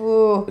range.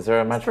 Is there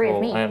a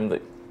magical me. item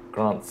that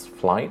grants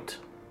flight?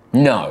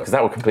 No. Because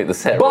that would complete the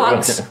set.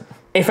 wouldn't But it?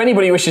 if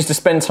anybody wishes to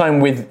spend time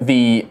with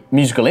the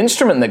musical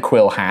instrument that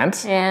Quill had,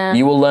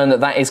 you will learn that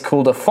that is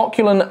called a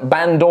foculon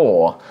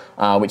bandor,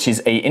 which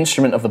is a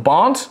instrument of the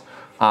bard,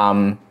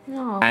 and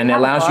it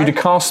allows you to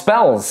cast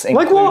spells,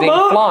 including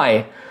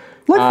fly.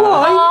 Like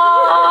fly?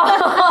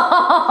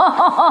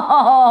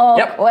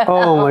 Yep.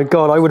 Oh my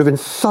god, I would have been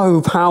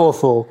so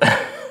powerful.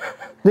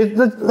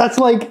 That's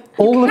like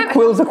all of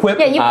Quill's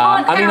equipment. Yeah, you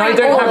can't. I mean, I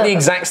don't have the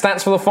exact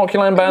stats for the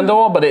Foculine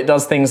Bandor, but it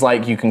does things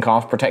like you can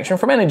cast Protection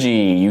from Energy,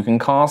 you can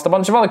cast a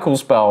bunch of other cool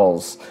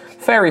spells,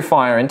 Fairy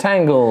Fire,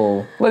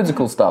 Entangle, loads of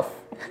cool stuff.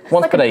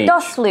 Once Like per day a each.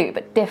 DOS loop,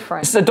 but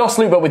different. It's a DOS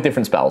loop, but with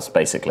different spells,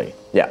 basically.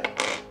 Yeah.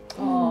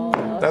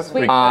 That's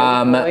pretty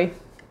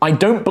I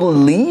don't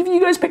believe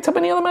you guys picked up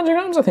any other magic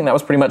items. I think that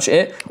was pretty much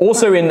it.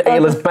 Also in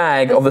Ayla's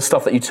bag of the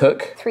stuff that you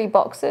took. 3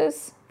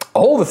 boxes.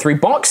 Oh, the 3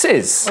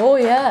 boxes. Oh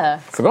yeah.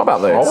 Forgot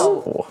about those.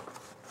 Oh.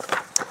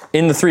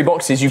 In the 3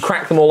 boxes, you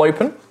crack them all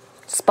open.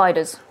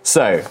 Spiders.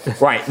 So,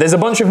 right, there's a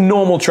bunch of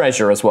normal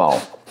treasure as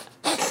well.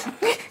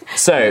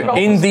 So,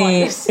 in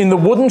the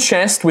wooden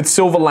chest with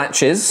silver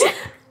latches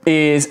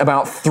is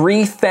about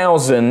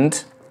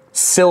 3,000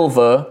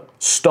 silver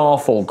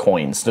starfall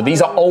coins. So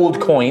these are old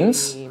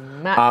coins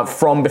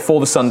from before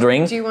the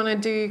Sundering. Do you want to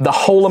do... The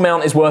whole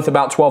amount is worth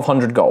about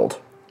 1,200 gold.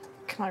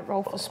 Can I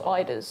roll for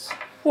spiders?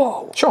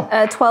 Whoa. Sure.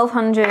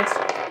 1,200.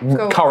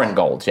 Current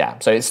gold, yeah.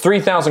 So it's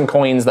 3,000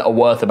 coins that are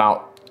worth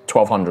about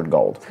 1,200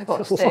 gold. I got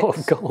That's a lot of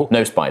 6. gold.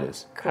 No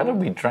spiders. How did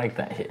we drag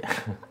that here?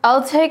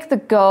 I'll take the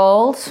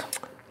gold.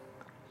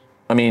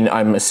 I mean,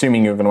 I'm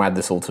assuming you're going to add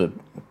this all to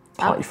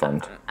party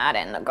fund. Add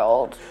in the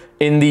gold.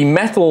 In the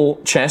metal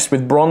chest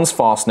with bronze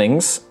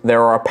fastenings,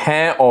 there are a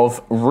pair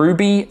of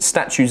ruby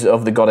statues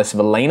of the goddess of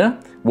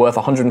Elena, worth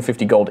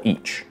 150 gold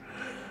each.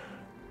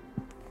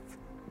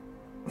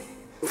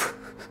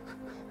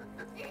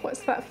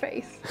 What's that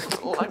face?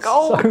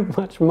 So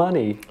much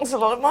money. That's a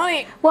lot of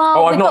money. Well,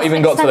 Oh, I've we've not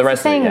even got to the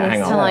rest of it things yet,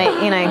 hang on. to,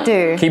 like,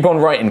 do. Keep on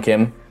writing,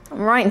 Kim.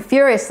 I'm writing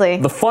furiously.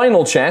 The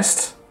final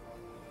chest,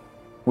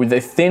 with a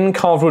thin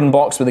carved wooden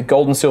box with a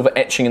gold and silver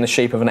etching in the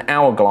shape of an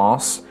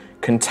hourglass,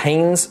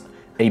 contains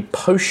a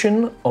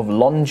potion of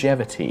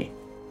longevity.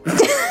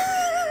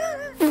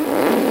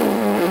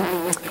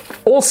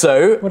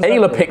 Also,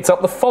 Ayla picked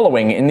up the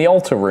following in the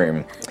altar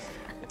room.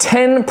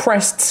 10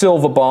 pressed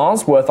silver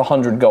bars worth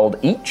 100 gold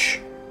each.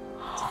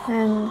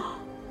 10.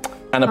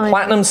 And a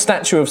platinum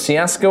statue of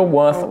Siaska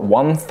worth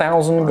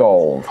 1,000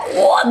 gold. Jeffrey,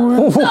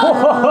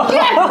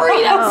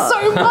 that's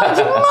so much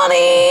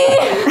money!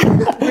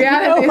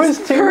 Reality That was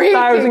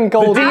 2,000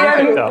 gold.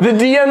 The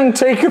DM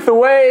taketh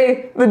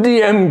away, the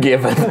DM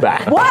giveth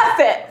back. Worth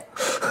it!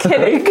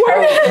 Kidding.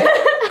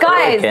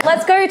 Guys,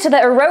 let's go to the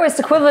Aerois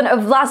equivalent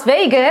of Las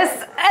Vegas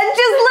and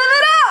just live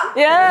it up!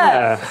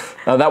 Yeah.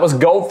 That was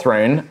Gold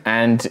Throne,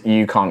 and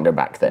you can't go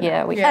back then.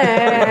 Yeah, we We really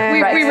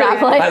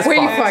That's we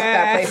fine. fucked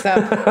that place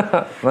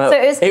up. Well, So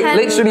it was it 10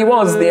 literally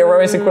was the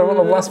Aerois equivalent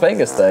of Las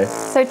Vegas, though.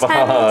 So 10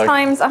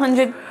 times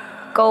 100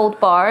 gold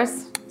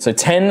bars. So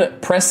 10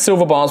 pressed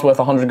silver bars worth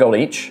 100 gold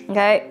each,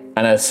 Okay.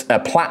 and a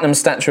platinum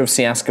statue of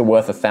Siaska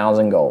worth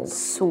 1,000 gold.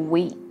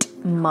 Sweet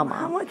mama.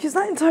 How much is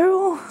that in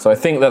total? So I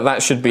think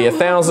that should be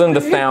 1,000,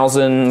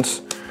 1,000,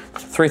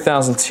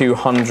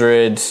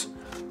 3,200,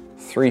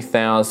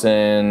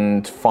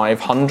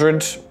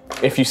 3,500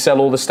 if you sell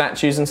all the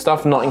statues and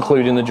stuff, not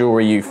including the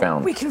jewelry you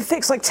found. We can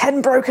fix like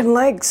 10 broken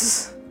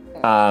legs.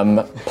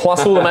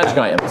 Plus all the magic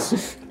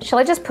items. Shall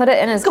I just put it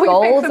in as we fix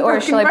gold the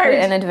or shall I put it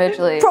broken in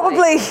individually?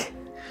 Probably.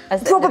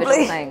 As probably.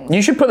 individual things?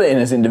 You should put it in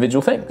as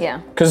individual things. Yeah.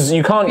 Because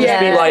you can't just Yeah,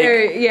 be like,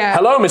 yeah.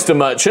 hello, Mr.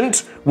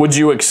 Merchant, would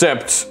you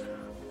accept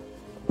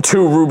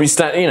 2 ruby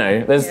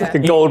there's A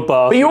gold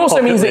bar. But it also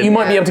pocket means that lid. you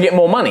might be able to get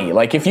more money.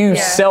 Like, if you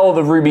sell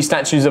the ruby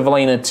statues of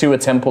Elena to a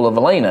temple of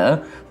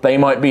Elena, they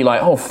might be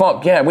like, oh,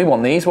 fuck, yeah, we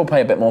want these, we'll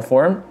pay a bit more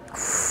for them.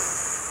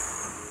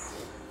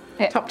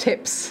 Top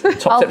tips.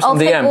 Top tips I'll from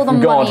take DM, all the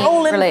from God. money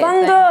Rolling related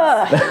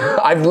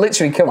thunder! I've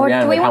literally killed Or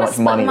Rhiannon do with we how want to much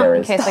split money them up there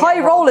in is. case I High get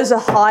rolled? rollers are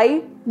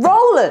high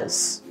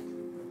rollers.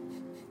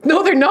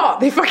 No, they're not.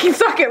 They fucking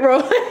suck at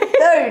rolling.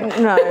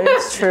 No,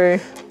 it's true.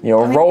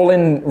 You're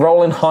rolling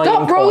high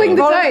Stop in rolling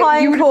the coin. Roll dice. high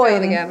You in would have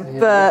failed coin, again.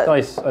 but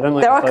Dice. I don't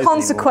like there dice are anymore.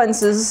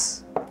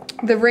 consequences.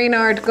 The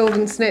Reynard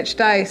Golden Snitch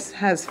dice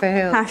has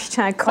failed. Hashtag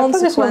I put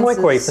this in the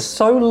microwave for consequences.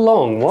 so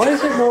long. Why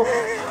is it not?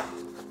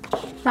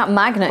 That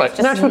magnet Like, is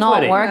just natural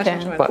not 20.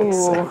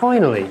 working.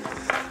 Finally.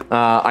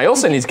 I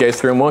also need to go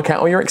through and work out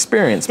all your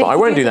experience, but I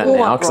won't do that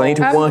now because I need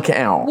to work it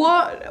out.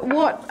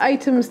 What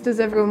items does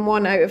everyone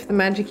want out of the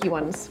magic-y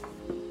ones?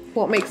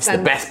 What makes sense?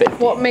 the best bit.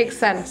 What makes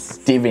sense?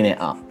 Divvying it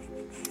up.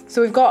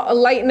 So we've got a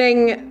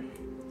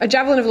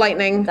javelin of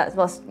lightning.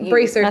 That's you.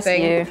 Bracer That's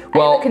thing. you.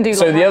 Well, can do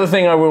so like the that. other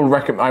thing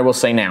I will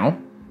say now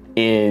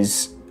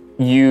is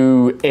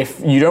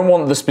if you don't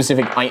want the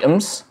specific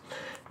items,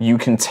 you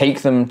can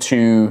take them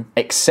to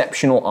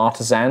exceptional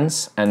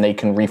artisans and they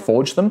can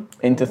reforge them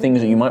into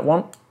things that you might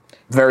want.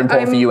 Very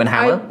important for you and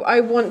Hannah.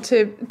 I want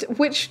to.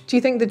 Which do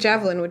you think the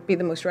javelin would be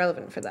the most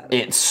relevant for that?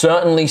 It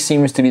certainly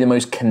seems to be the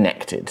most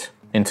connected.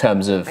 in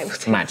terms of I will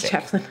take magic.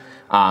 javelin.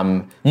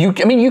 You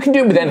can do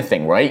it with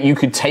anything, right? You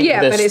could take Yeah,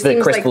 but it the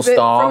seems crystal like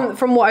star.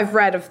 from what I've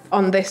read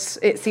on this,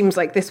 it seems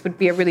like this would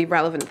be a really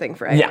relevant thing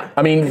for Aerois. Yeah,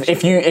 I mean,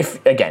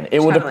 if again, it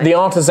will Channeling. the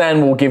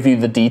artisan will give you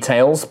the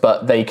details,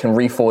 but they can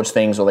reforge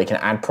things or they can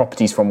add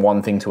properties from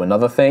one thing to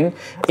another thing.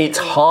 It's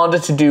harder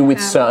to do with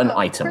certain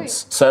items. great.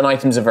 Certain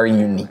items are very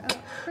unique.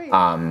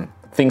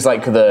 Things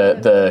like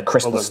the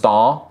crystal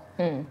star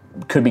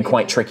could be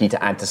quite tricky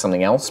to add to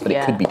something else, but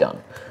it could be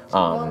done.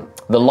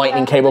 The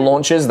lightning cable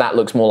launchers, that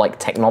looks more like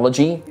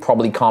technology,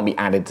 probably can't be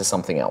added to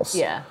something else.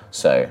 Yeah.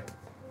 So,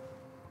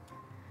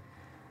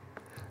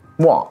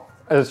 what?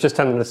 I was just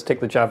telling them to stick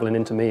the javelin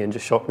into me and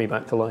just shock me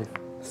back to life.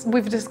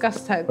 We've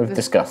discussed how We've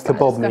discussed that.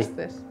 Kebab me.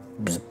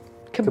 this.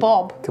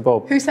 Kebab.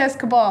 Kebab. Who says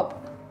kebab?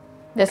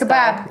 This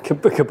guy.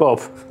 Kebab. Kebab.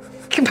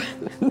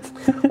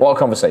 Kebab. What a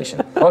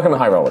conversation. Welcome to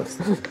High Rollers.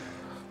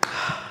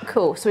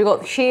 Cool. So we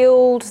got the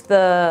shield,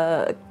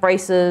 the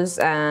braces,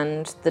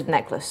 and the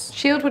necklace.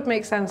 Shield would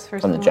make sense for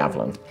And some. the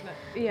javelin.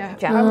 Yeah.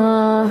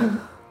 Javelin.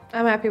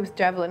 I'm happy with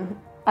javelin.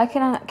 I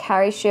can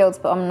carry shields,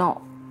 but I'm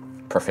not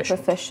Proficient.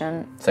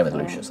 proficient. Same with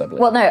Lucius, I believe.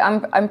 Well, no,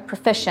 I'm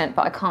proficient,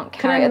 but I can't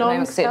carry a it at the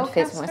moment because it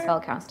interferes with my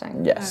non-spellcaster?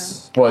 spellcasting.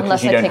 Yes. Well, because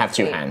Unless you I don't take have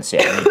two two. hands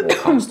yet. You need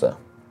Warcaster.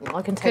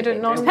 I can take Could it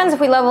it. not? Depends if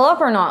we level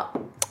up or not.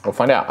 We'll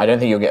find out. I don't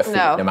think you'll get a feat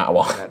no matter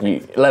what.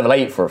 You, level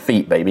 8 for a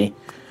feat, baby.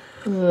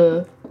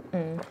 Would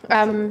it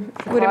I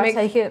make?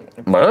 take it?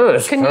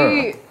 Can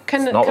you?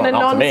 Can not a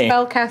up to me.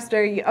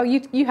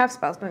 non-spellcaster? You have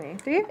spells, don't you?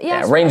 Do you?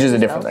 Yeah, ranges are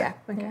different spells,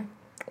 there. Okay.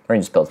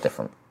 Range spells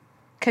different.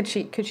 Could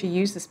she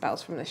use the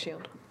spells from the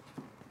shield?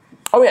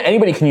 Oh yeah,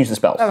 anybody can use the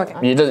spells. Oh, okay.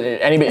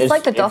 Anybody, It's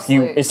like the if DOS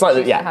you, loop It's like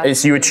you used to yeah. have.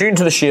 It's you attune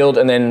to the shield,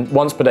 and then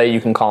once per day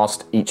you can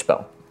cast each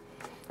spell,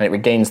 and it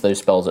regains those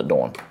spells at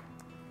dawn.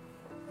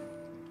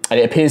 And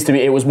it appears to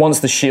be. It was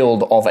once the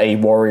shield of a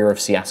warrior of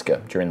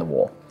Siaska during the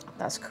war.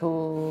 That's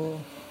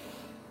cool.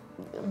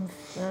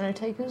 No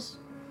takers?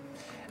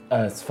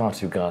 It's far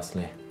too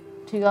ghastly.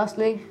 Too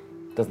ghastly?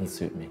 Doesn't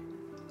suit me.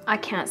 I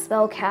can't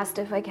spell cast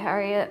if I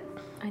carry it.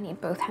 I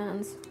need both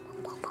hands.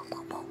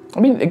 I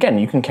mean, again,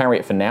 you can carry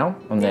it for now,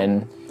 and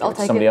then I'll if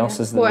take somebody it, else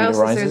yeah. as the What need else is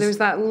there? arises. There's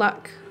that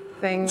luck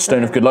thing.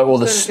 Stone of Good Luck, or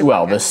Stone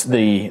of Good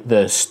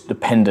Luck, the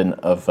pendant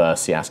of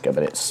Siaska,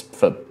 but it's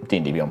for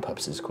D&D Beyond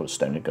purposes called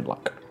Stone of Good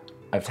Luck.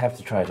 I'd have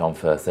to try it on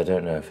first. I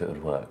don't know if it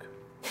would work.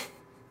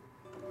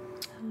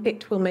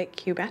 It will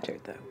make you better,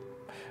 though.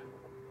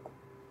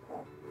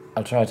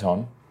 I'll try it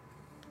on.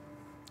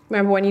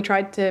 Remember when you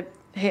tried to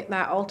hit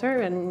that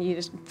altar and you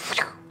just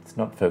Let's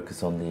not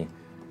focus on the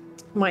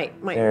might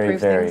very, improve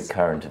very things.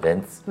 current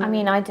events. I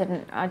mean, I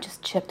didn't. I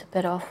just chipped a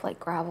bit off like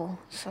gravel.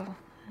 So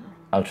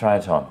I'll try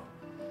it on.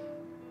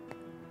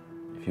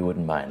 If you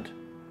wouldn't mind.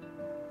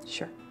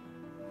 Sure.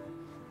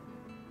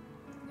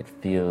 It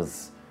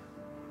feels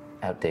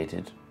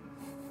outdated.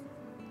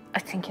 I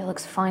think it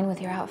looks fine with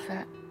your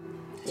outfit.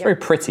 It's very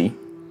pretty.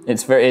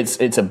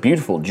 It's a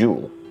beautiful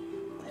jewel.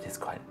 It is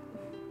quite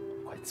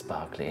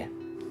sparkly.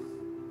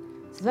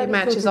 It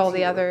matches all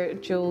the other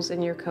jewels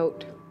in your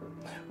coat.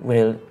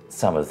 Well,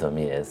 some of them,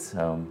 yes.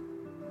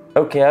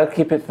 Okay, I'll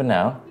keep it for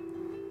now.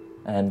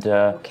 And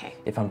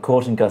if I'm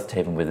caught in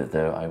Gusthaven with it,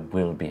 though, I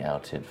will be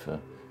outed for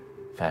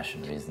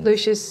fashion reasons.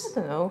 Lucius,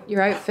 I don't know.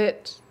 your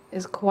outfit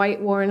is quite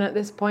worn at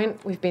this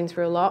point. We've been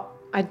through a lot.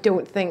 I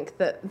don't think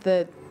that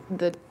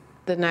the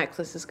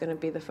necklace is going to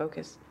be the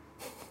focus.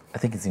 I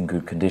think it's in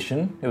good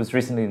condition. It was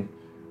recently...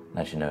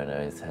 Actually, no,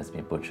 it has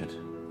been butchered.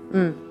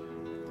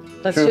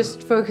 Let's True.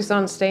 just focus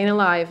on staying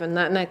alive, and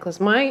that necklace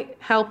might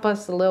help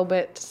us a little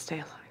bit to stay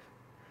alive.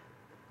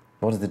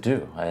 What does it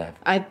do?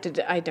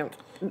 I don't.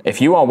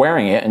 If you are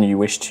wearing it and you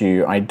wish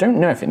to, I don't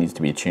know if it needs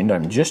to be attuned.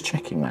 I'm just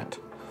checking that.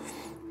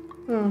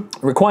 It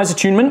requires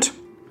attunement,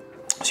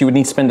 so you would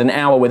need to spend an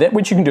hour with it,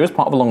 which you can do as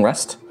part of a long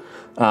rest.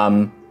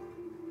 And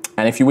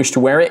if you wish to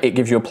wear it, it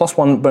gives you a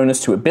 +1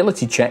 bonus to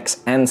ability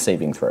checks and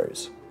saving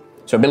throws.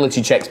 So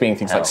ability checks being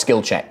things like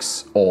skill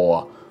checks,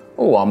 or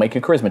I'll make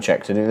a charisma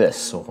check to do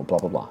this, or blah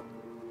blah blah,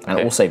 and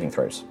all saving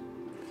throws.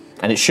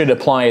 And it should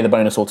apply the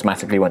bonus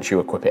automatically once you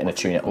equip it and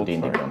attune it on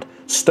D&D Beyond.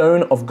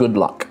 Stone of Good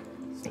Luck,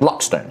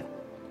 Luckstone.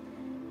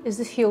 Is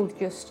the shield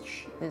just...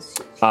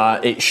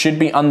 It should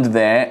be under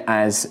there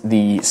as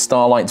the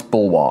Starlight's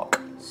Bulwark.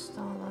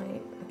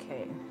 Starlight,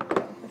 okay.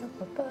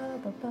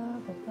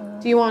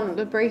 Do you want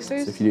the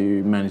bracers? If you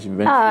do manage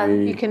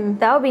inventory, You can.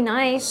 That would be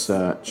nice.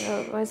 search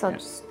Otherwise, I'll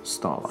just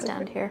Starlight.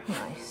 stand here.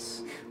 Nice.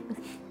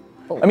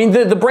 I mean,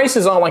 the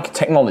braces are like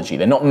technology.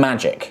 They're not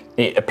magic.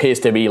 It appears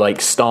to be like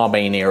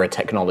Starbane era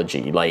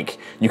technology. Like,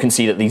 you can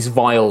see that these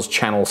vials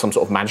channel some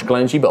sort of magical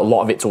energy, but a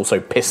lot of it's also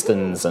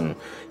pistons and,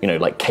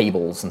 like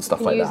cables and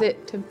stuff like Use that.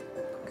 it to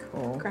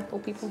grapple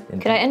people.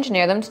 Could I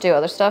engineer them to do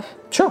other stuff?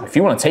 Sure, if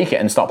you want to take it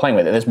and start playing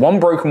with it. There's one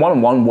broken one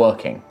and one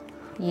working.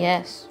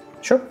 Yes.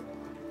 Sure.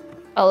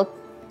 I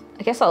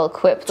guess I'll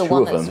equip the Two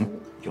one of that's.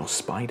 them, you're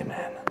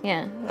Spider-Man.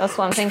 Yeah, that's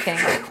what I'm thinking.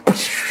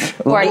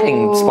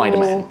 Lightning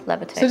Spider-Man.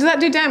 Levitate. So does that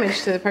do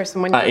damage to the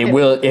person when you It hit?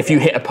 will if you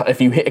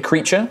hit a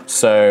creature.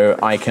 So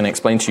I can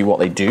explain to you what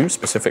they do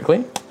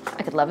specifically.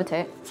 I could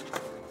levitate.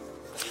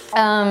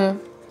 Yeah,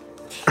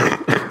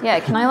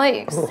 can I like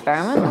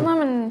experiment on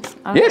them?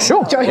 And Yeah,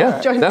 sure. Join-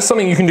 Yeah. join- That's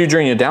something you can do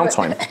during your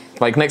downtime.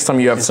 Like next time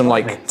you have some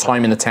like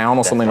time in the town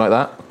or something like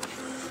that.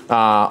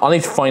 I'll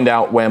need to find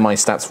out where my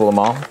stats for them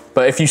are.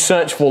 But if you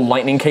search for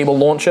lightning cable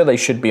launcher, they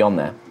should be on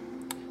there.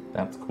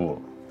 That's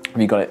cool.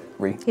 Have you got it,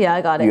 Ree? Yeah,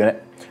 I got You got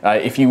it.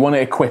 it? If you want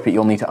to equip it,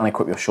 you'll need to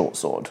unequip your short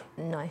sword.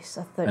 Nice.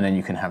 I thought. And then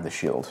you can have the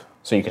shield.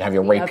 So you can have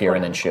your Yeah, I've rapier got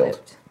and it then shield.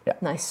 equipped. Yeah.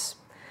 Nice.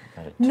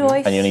 Got it too.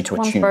 Nice. And you need to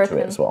One's attune to broken.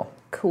 it as well.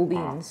 Cool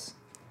beans.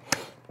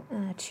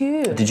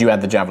 Chew. Did you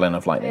add the Javelin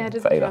of Lightning Yeah, I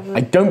did for the Ada? Javelin.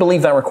 I don't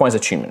believe that requires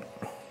attunement.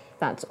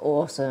 That's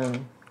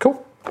awesome.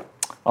 Cool.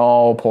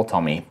 Oh, poor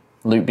Tommy.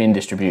 Loot being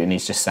distributed and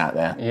he's just sat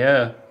there.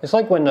 Yeah, it's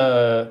like when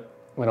I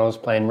was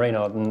playing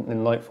Reynard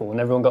in Lightfall, and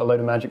everyone got a load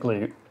of magic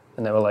loot,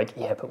 and they were like,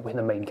 "Yeah, but we're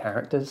the main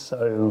characters,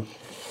 so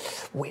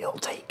we'll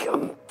take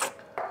them."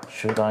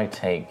 Should I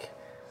take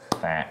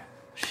that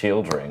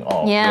shield ring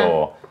off Yeah.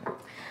 your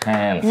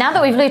hands? now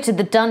that we've looted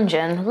the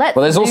dungeon, let's.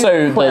 Well, there's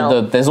also do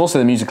Quill. there's also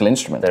the musical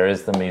instrument. There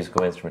is the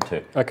musical instrument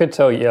too. I could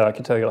tell you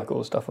like all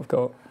the stuff I've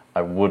got.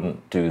 I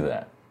wouldn't do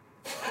that.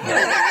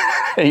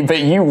 But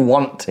you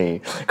want to.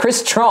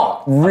 Chris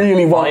Trott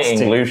really wants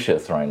Fighting to.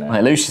 Lucius right now.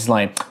 Like Lucius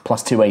like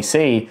 +2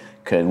 AC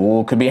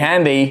could be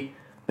handy,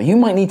 but you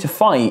might need to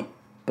fight.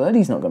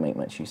 Birdie's not going to make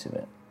much use of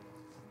it.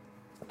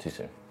 Too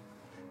soon.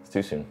 It's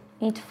too soon.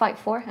 You need to fight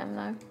for him,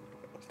 though.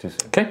 It's too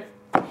soon. Okay.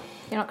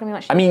 You're not going to be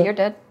much. I mean, you're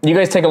dead. You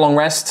guys take a long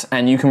rest,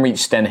 and you can reach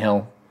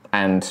Stenhill,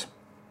 and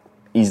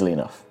easily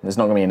enough. There's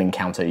not going to be an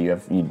encounter. You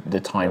have the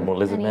time. More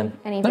lizard men.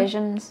 Any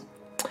visions?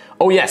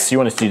 Oh yes, you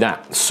wanted to do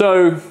that.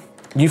 So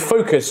you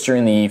focus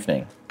during the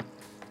evening.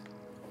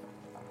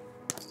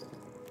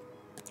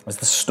 As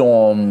the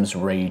storm's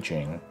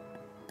raging,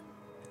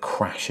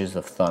 crashes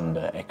of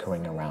thunder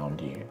echoing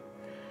around you,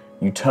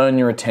 you turn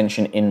your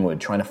attention inward,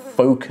 trying to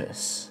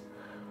focus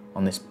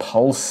on this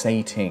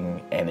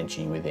pulsating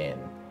energy within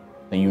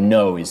that you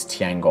know is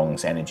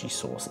Tiangong's energy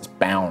source. It's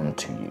bound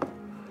to you.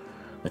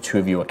 The two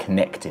of you are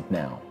connected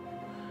now.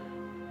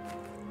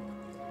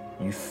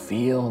 You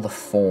feel the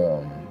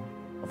form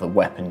of the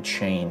weapon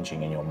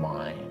changing in your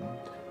mind.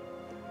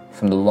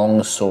 From the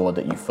long sword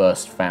that you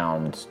first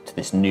found to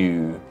this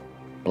new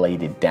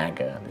bladed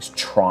dagger, this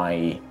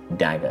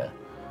tri-dagger.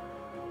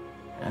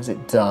 As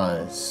it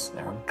does,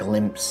 there are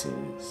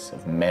glimpses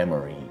of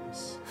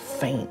memories,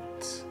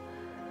 faint,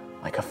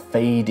 like a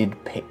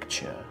faded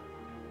picture.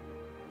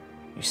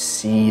 You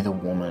see the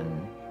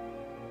woman,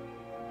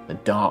 the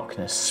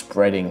darkness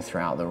spreading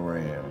throughout the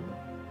room.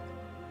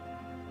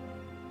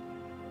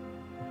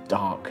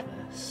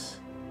 Darkness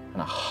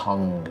and a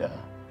hunger,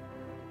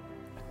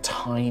 a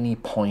tiny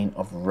point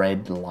of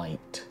red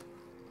light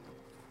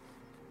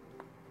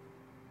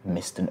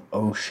amidst an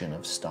ocean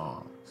of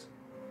stars.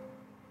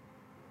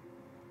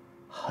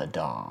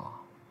 Hadar.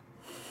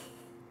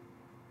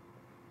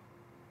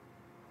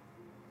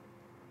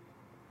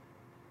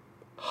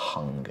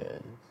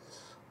 Hungers.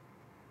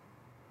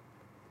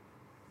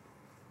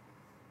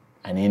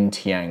 And in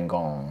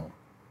Tiangong,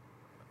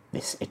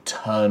 this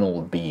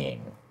eternal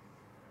being,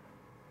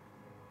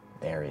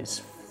 there is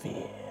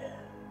fear.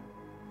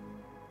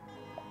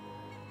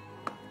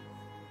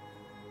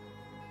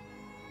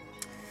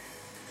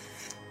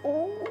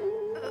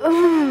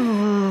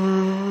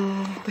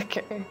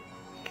 Okay.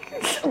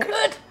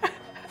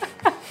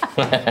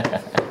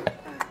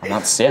 And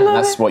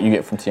that's what you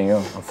get from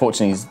Tiangong.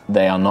 Unfortunately,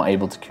 they are not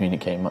able to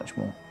communicate much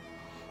more.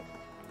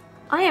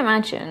 I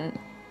imagine,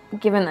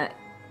 given that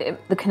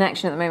the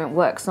connection at the moment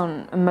works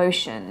on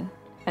emotion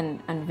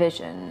and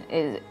vision,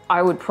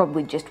 I would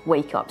probably just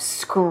wake up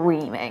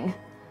screaming.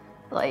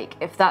 Like,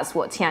 if that's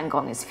what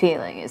Tiangong is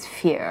feeling, is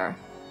fear.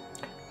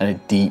 And a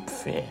deep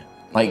fear.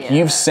 Like, Yeah.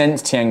 you've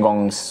sensed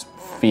Tiangong's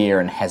fear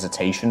and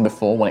hesitation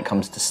before when it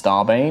comes to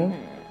Starbane.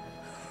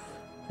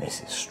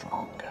 This is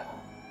stronger.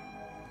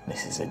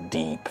 This is a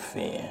deep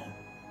fear.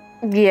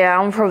 Yeah,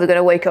 I'm probably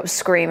gonna wake up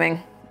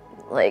screaming.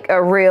 Like,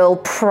 a real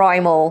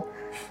primal,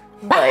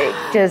 like,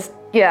 just,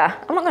 yeah.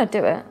 I'm not gonna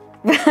do it.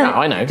 Yeah,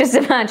 I know. Just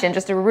imagine,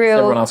 just a real,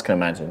 Everyone else can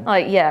imagine.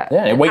 like, yeah.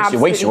 Yeah, it wakes you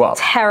absolutely up.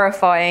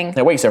 Terrifying.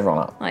 It wakes everyone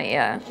up. Like,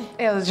 yeah.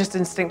 It was just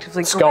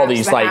instinctively. grabs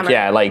Scaldy's the like, hammer.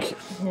 yeah, like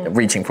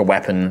reaching for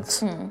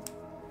weapons.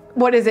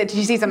 What is it? Did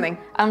you see something?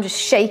 I'm just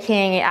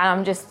shaking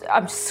and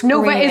I'm screaming.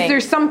 No, but is there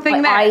something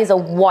my there? eyes are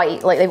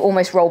white, like they've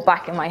almost rolled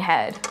back in my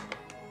head.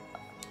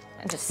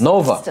 And just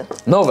Nova,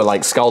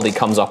 like Scaldy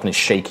comes up and is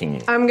shaking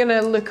you. I'm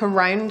gonna look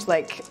around,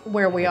 like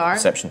where we are.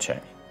 Perception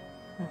check.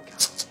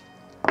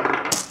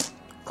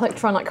 Like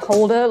try and like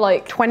hold her,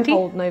 like 20?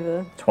 hold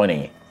Nova.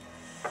 20.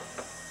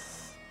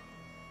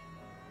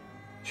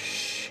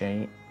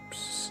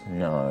 Shapes?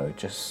 No,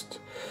 just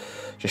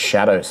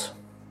shadows.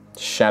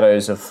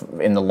 Shadows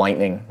in the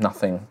lightning.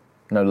 Nothing.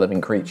 No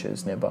living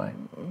creatures nearby.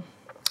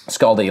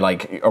 Scaldy,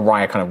 like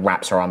Aerois kind of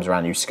wraps her arms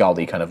around you.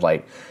 Scaldy kind of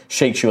like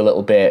shakes you a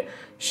little bit.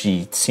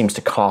 She seems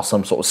to cast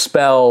some sort of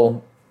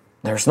spell.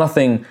 There's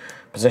nothing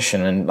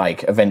position, and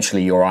like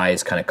eventually your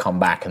eyes kind of come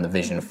back and the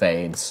vision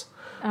fades.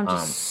 I'm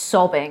just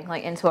sobbing,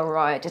 like, into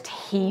Aerois, just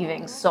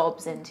heaving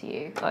sobs into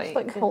you.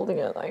 Like holding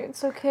it, like,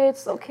 it's okay,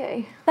 it's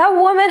okay. That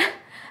woman,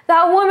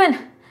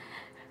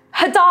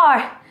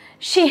 Hadar,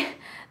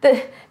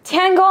 the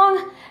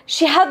Tiangong,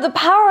 she had the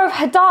power of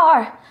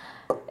Hadar.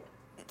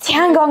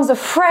 Tiangong's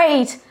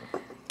afraid.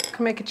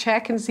 Can make a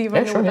check and see if I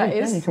know sure, what that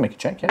is. you can make a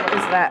check, yeah. What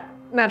is that?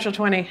 Natural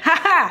 20. Ha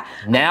ha!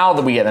 Now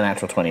that we get the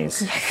natural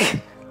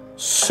 20s.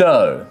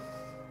 So,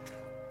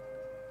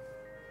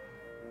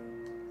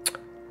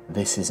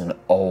 this is an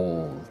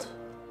old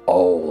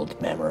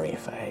memory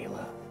for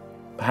Ayla.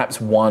 Perhaps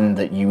one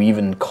that you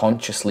even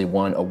consciously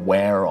weren't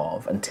aware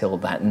of until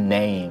that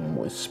name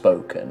was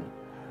spoken.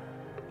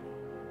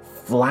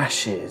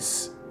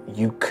 Flashes,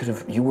 you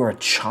were a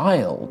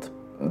child,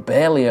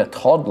 barely a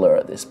toddler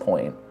at this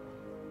point.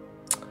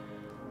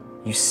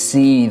 You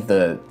see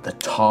the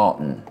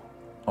tartan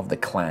of the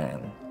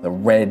clan, the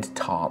red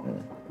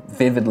tartan,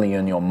 vividly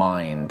in your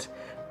mind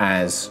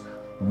as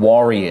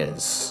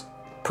warriors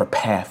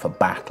prepare for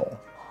battle.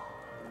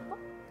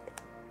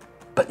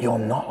 But you're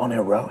not on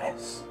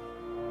Aerois.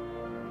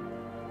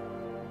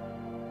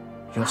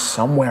 You're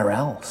somewhere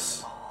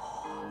else.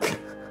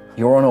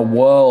 You're on a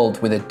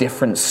world with a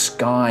different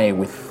sky,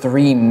 with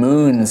 3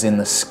 moons in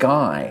the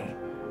sky.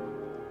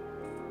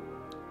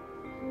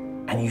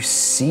 And you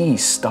see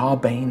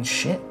Starbane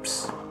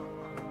ships.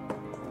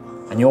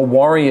 And your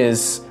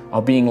warriors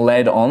are being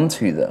led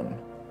onto them.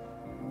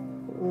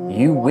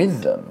 You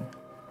with them.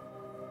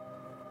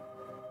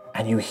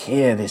 And you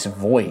hear this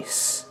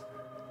voice,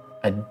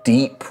 a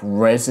deep,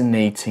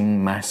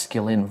 resonating,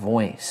 masculine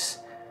voice.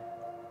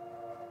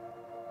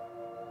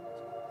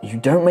 You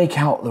don't make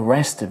out the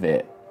rest of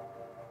it.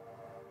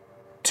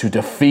 To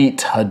defeat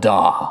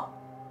Hadar.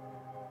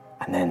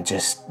 And then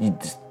just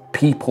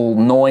people,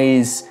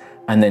 noise,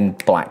 and then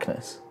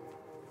blackness.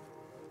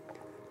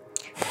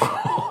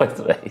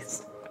 What's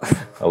face?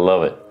 I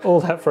love it. All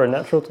that for a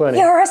natural 20.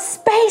 You're a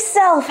space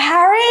elf,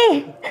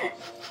 Harry!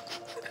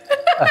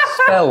 A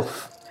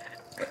spelf.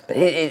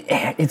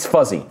 It's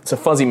fuzzy. It's a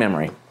fuzzy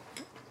memory.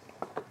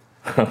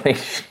 Holy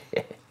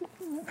shit.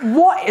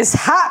 What is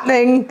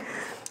happening?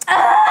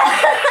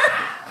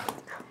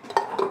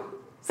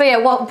 So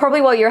yeah,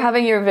 probably while you're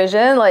having your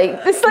vision,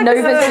 Nova's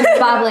just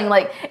babbling,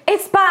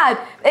 it's bad.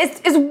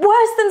 It's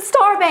worse than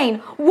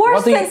Starbane.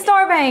 Worse than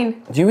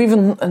Starbane. Do you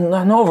even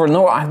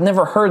no? I've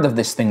never heard of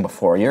this thing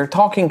before. You're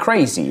talking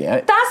crazy.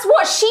 That's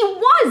what she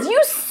was.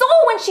 You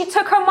saw when she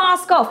took her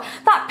mask off.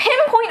 That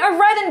pinpoint of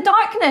red and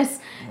darkness.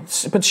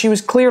 But she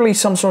was clearly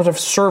some sort of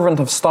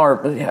servant of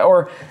Star,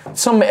 or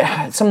some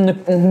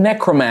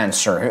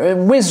necromancer,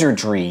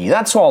 wizardry.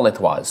 That's all it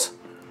was.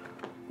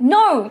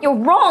 No, you're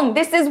wrong.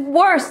 This is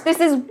worse. This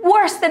is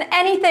worse than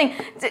anything.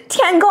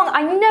 Tiangong,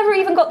 I never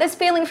even got this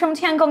feeling from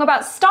Tiangong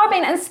about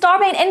Starbane, and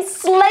Starbane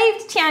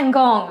enslaved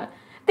Tiangong.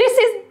 This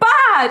is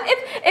bad.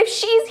 If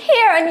she's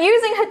here and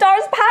using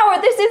Hadar's power,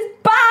 this is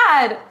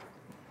bad.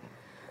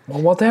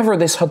 Well, whatever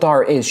this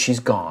Hadar is, she's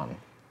gone.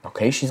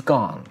 Okay, she's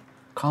gone.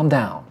 Calm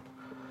down.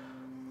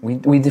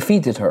 We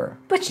defeated her.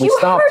 But we you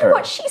stopped heard her.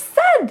 what she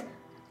said.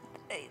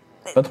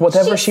 But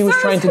whatever She she was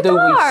trying to do,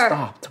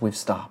 serves we've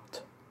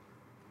stopped.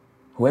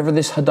 Whoever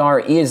this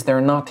Hadar is, they're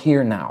not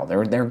here now.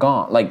 They're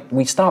gone.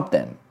 We stopped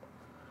them.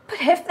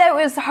 But if there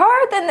was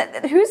her,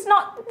 then who's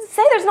not?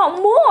 Say there's not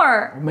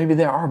more. Or maybe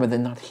there are, but they're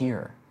not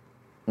here.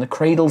 And the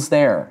cradle's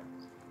there.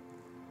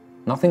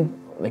 Nothing.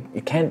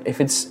 It can't.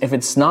 If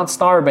it's not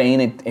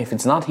Starbane, if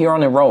it's not here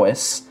on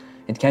Aerois,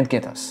 it can't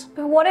get us.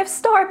 But what if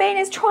Starbane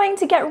is trying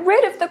to get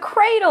rid of the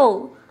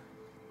cradle?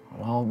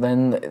 Well,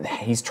 then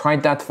he's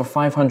tried that for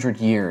 500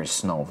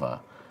 years,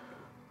 Nova.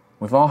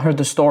 We've all heard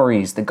the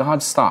stories. The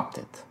gods stopped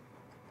it.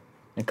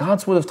 The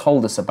gods would have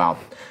told us about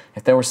it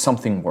if there was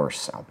something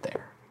worse out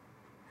there.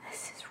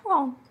 This is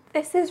wrong.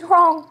 This is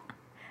wrong.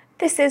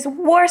 This is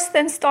worse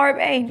than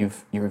Starbane.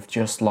 You've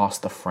just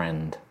lost a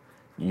friend.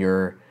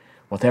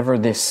 Whatever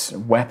this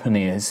weapon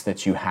is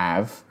that you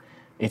have,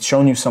 it's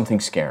shown you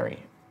something scary.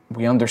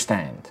 We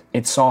understand.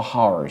 It saw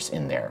horrors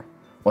in there.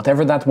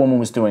 Whatever that woman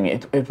was doing,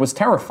 it was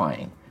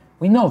terrifying.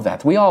 We know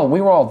that. We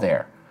were all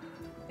there.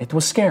 It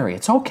was scary.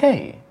 It's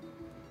okay.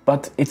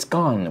 But it's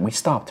gone. We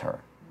stopped her.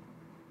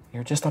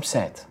 You're just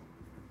upset.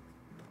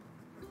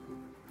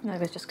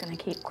 Nova's just going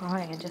to keep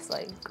crying and just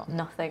got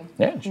nothing.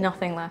 Yeah, sure.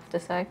 Nothing left to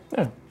say.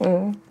 Yeah. I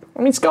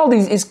mean,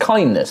 Scaldi is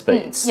kindness, but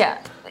it's...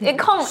 Yeah. It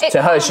calms...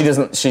 To her, she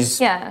doesn't... She's...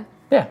 Yeah.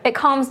 Yeah. It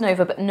calms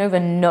Nova, but Nova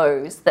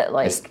knows that,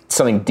 It's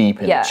something deep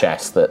in the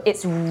chest that...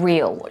 It's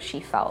real what she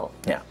felt.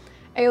 Yeah.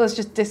 Ayla's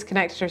just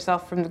disconnected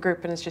herself from the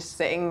group and is just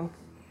sitting,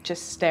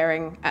 just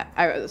staring out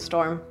at the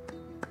storm.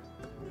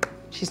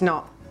 She's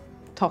not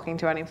talking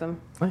to any of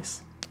them.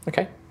 Nice.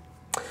 Okay.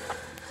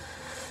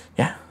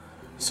 Yeah.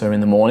 So in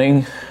the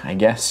morning, I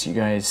guess you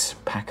guys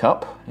pack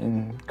up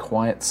in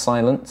quiet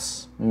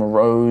silence.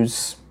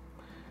 Morose,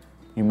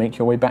 you make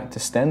your way back to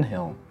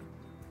Stenhill.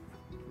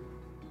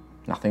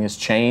 Nothing has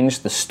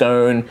changed. The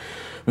stone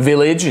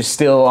village is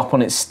still up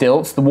on its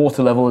stilts. The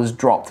water level has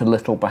dropped a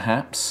little,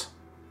 perhaps.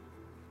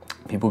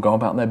 People go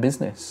about their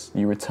business.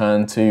 You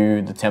return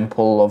to the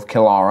temple of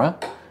Kilara,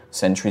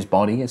 Sentry's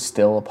body is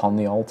still upon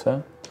the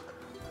altar.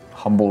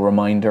 Humble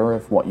reminder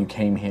of what you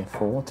came here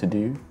for, to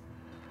do.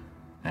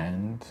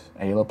 And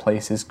Ayla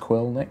places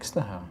Quill next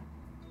to her.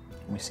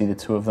 We see the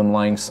two of them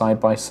lying side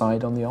by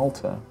side on the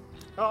altar.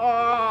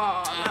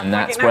 And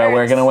that's where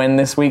we're going to end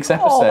this week's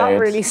episode. Oh, that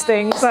really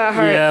stings. That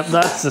hurts. Yeah,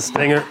 that's the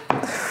stinger.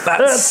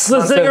 That's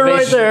the stinger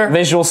right there.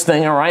 Visual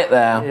stinger right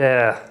there.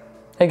 Yeah.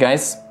 Hey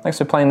guys, thanks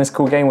for playing this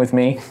cool game with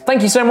me.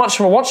 Thank you so much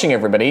for watching,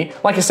 everybody.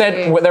 Like I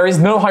said, there is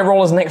no High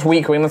Rollers next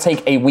week. We're going to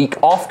take a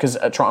week off because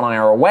Trot and I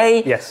are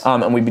away. Yes.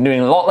 And we've been doing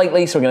a lot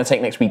lately, so we're going to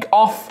take next week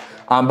off.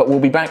 But we'll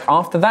be back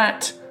after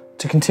that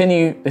to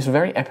continue this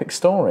very epic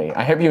story.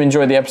 I hope you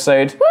enjoyed the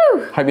episode.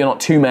 Woo! Hope you're not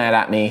too mad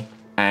at me,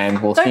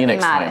 and we'll see you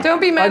next time. Don't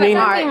be mad I mean-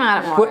 at Don't be Mark.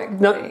 mad at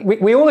Mark. No,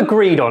 we all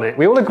agreed on it.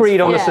 We all agreed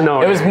on the Yeah.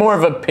 scenario. It was more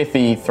of a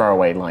pithy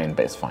throwaway line,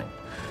 but it's fine.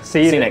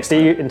 See you next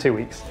See you in 2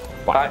 weeks.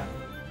 Bye.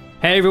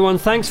 Hey everyone,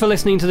 thanks for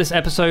listening to this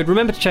episode.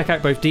 Remember to check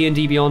out both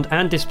D&D Beyond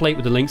and Displate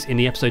with the links in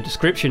the episode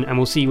description, and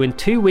we'll see you in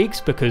 2 weeks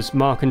because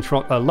Mark and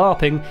Trot are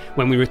LARPing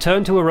when we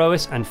return to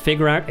Aerois and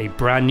figure out a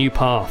brand new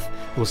path.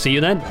 We'll see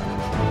you then.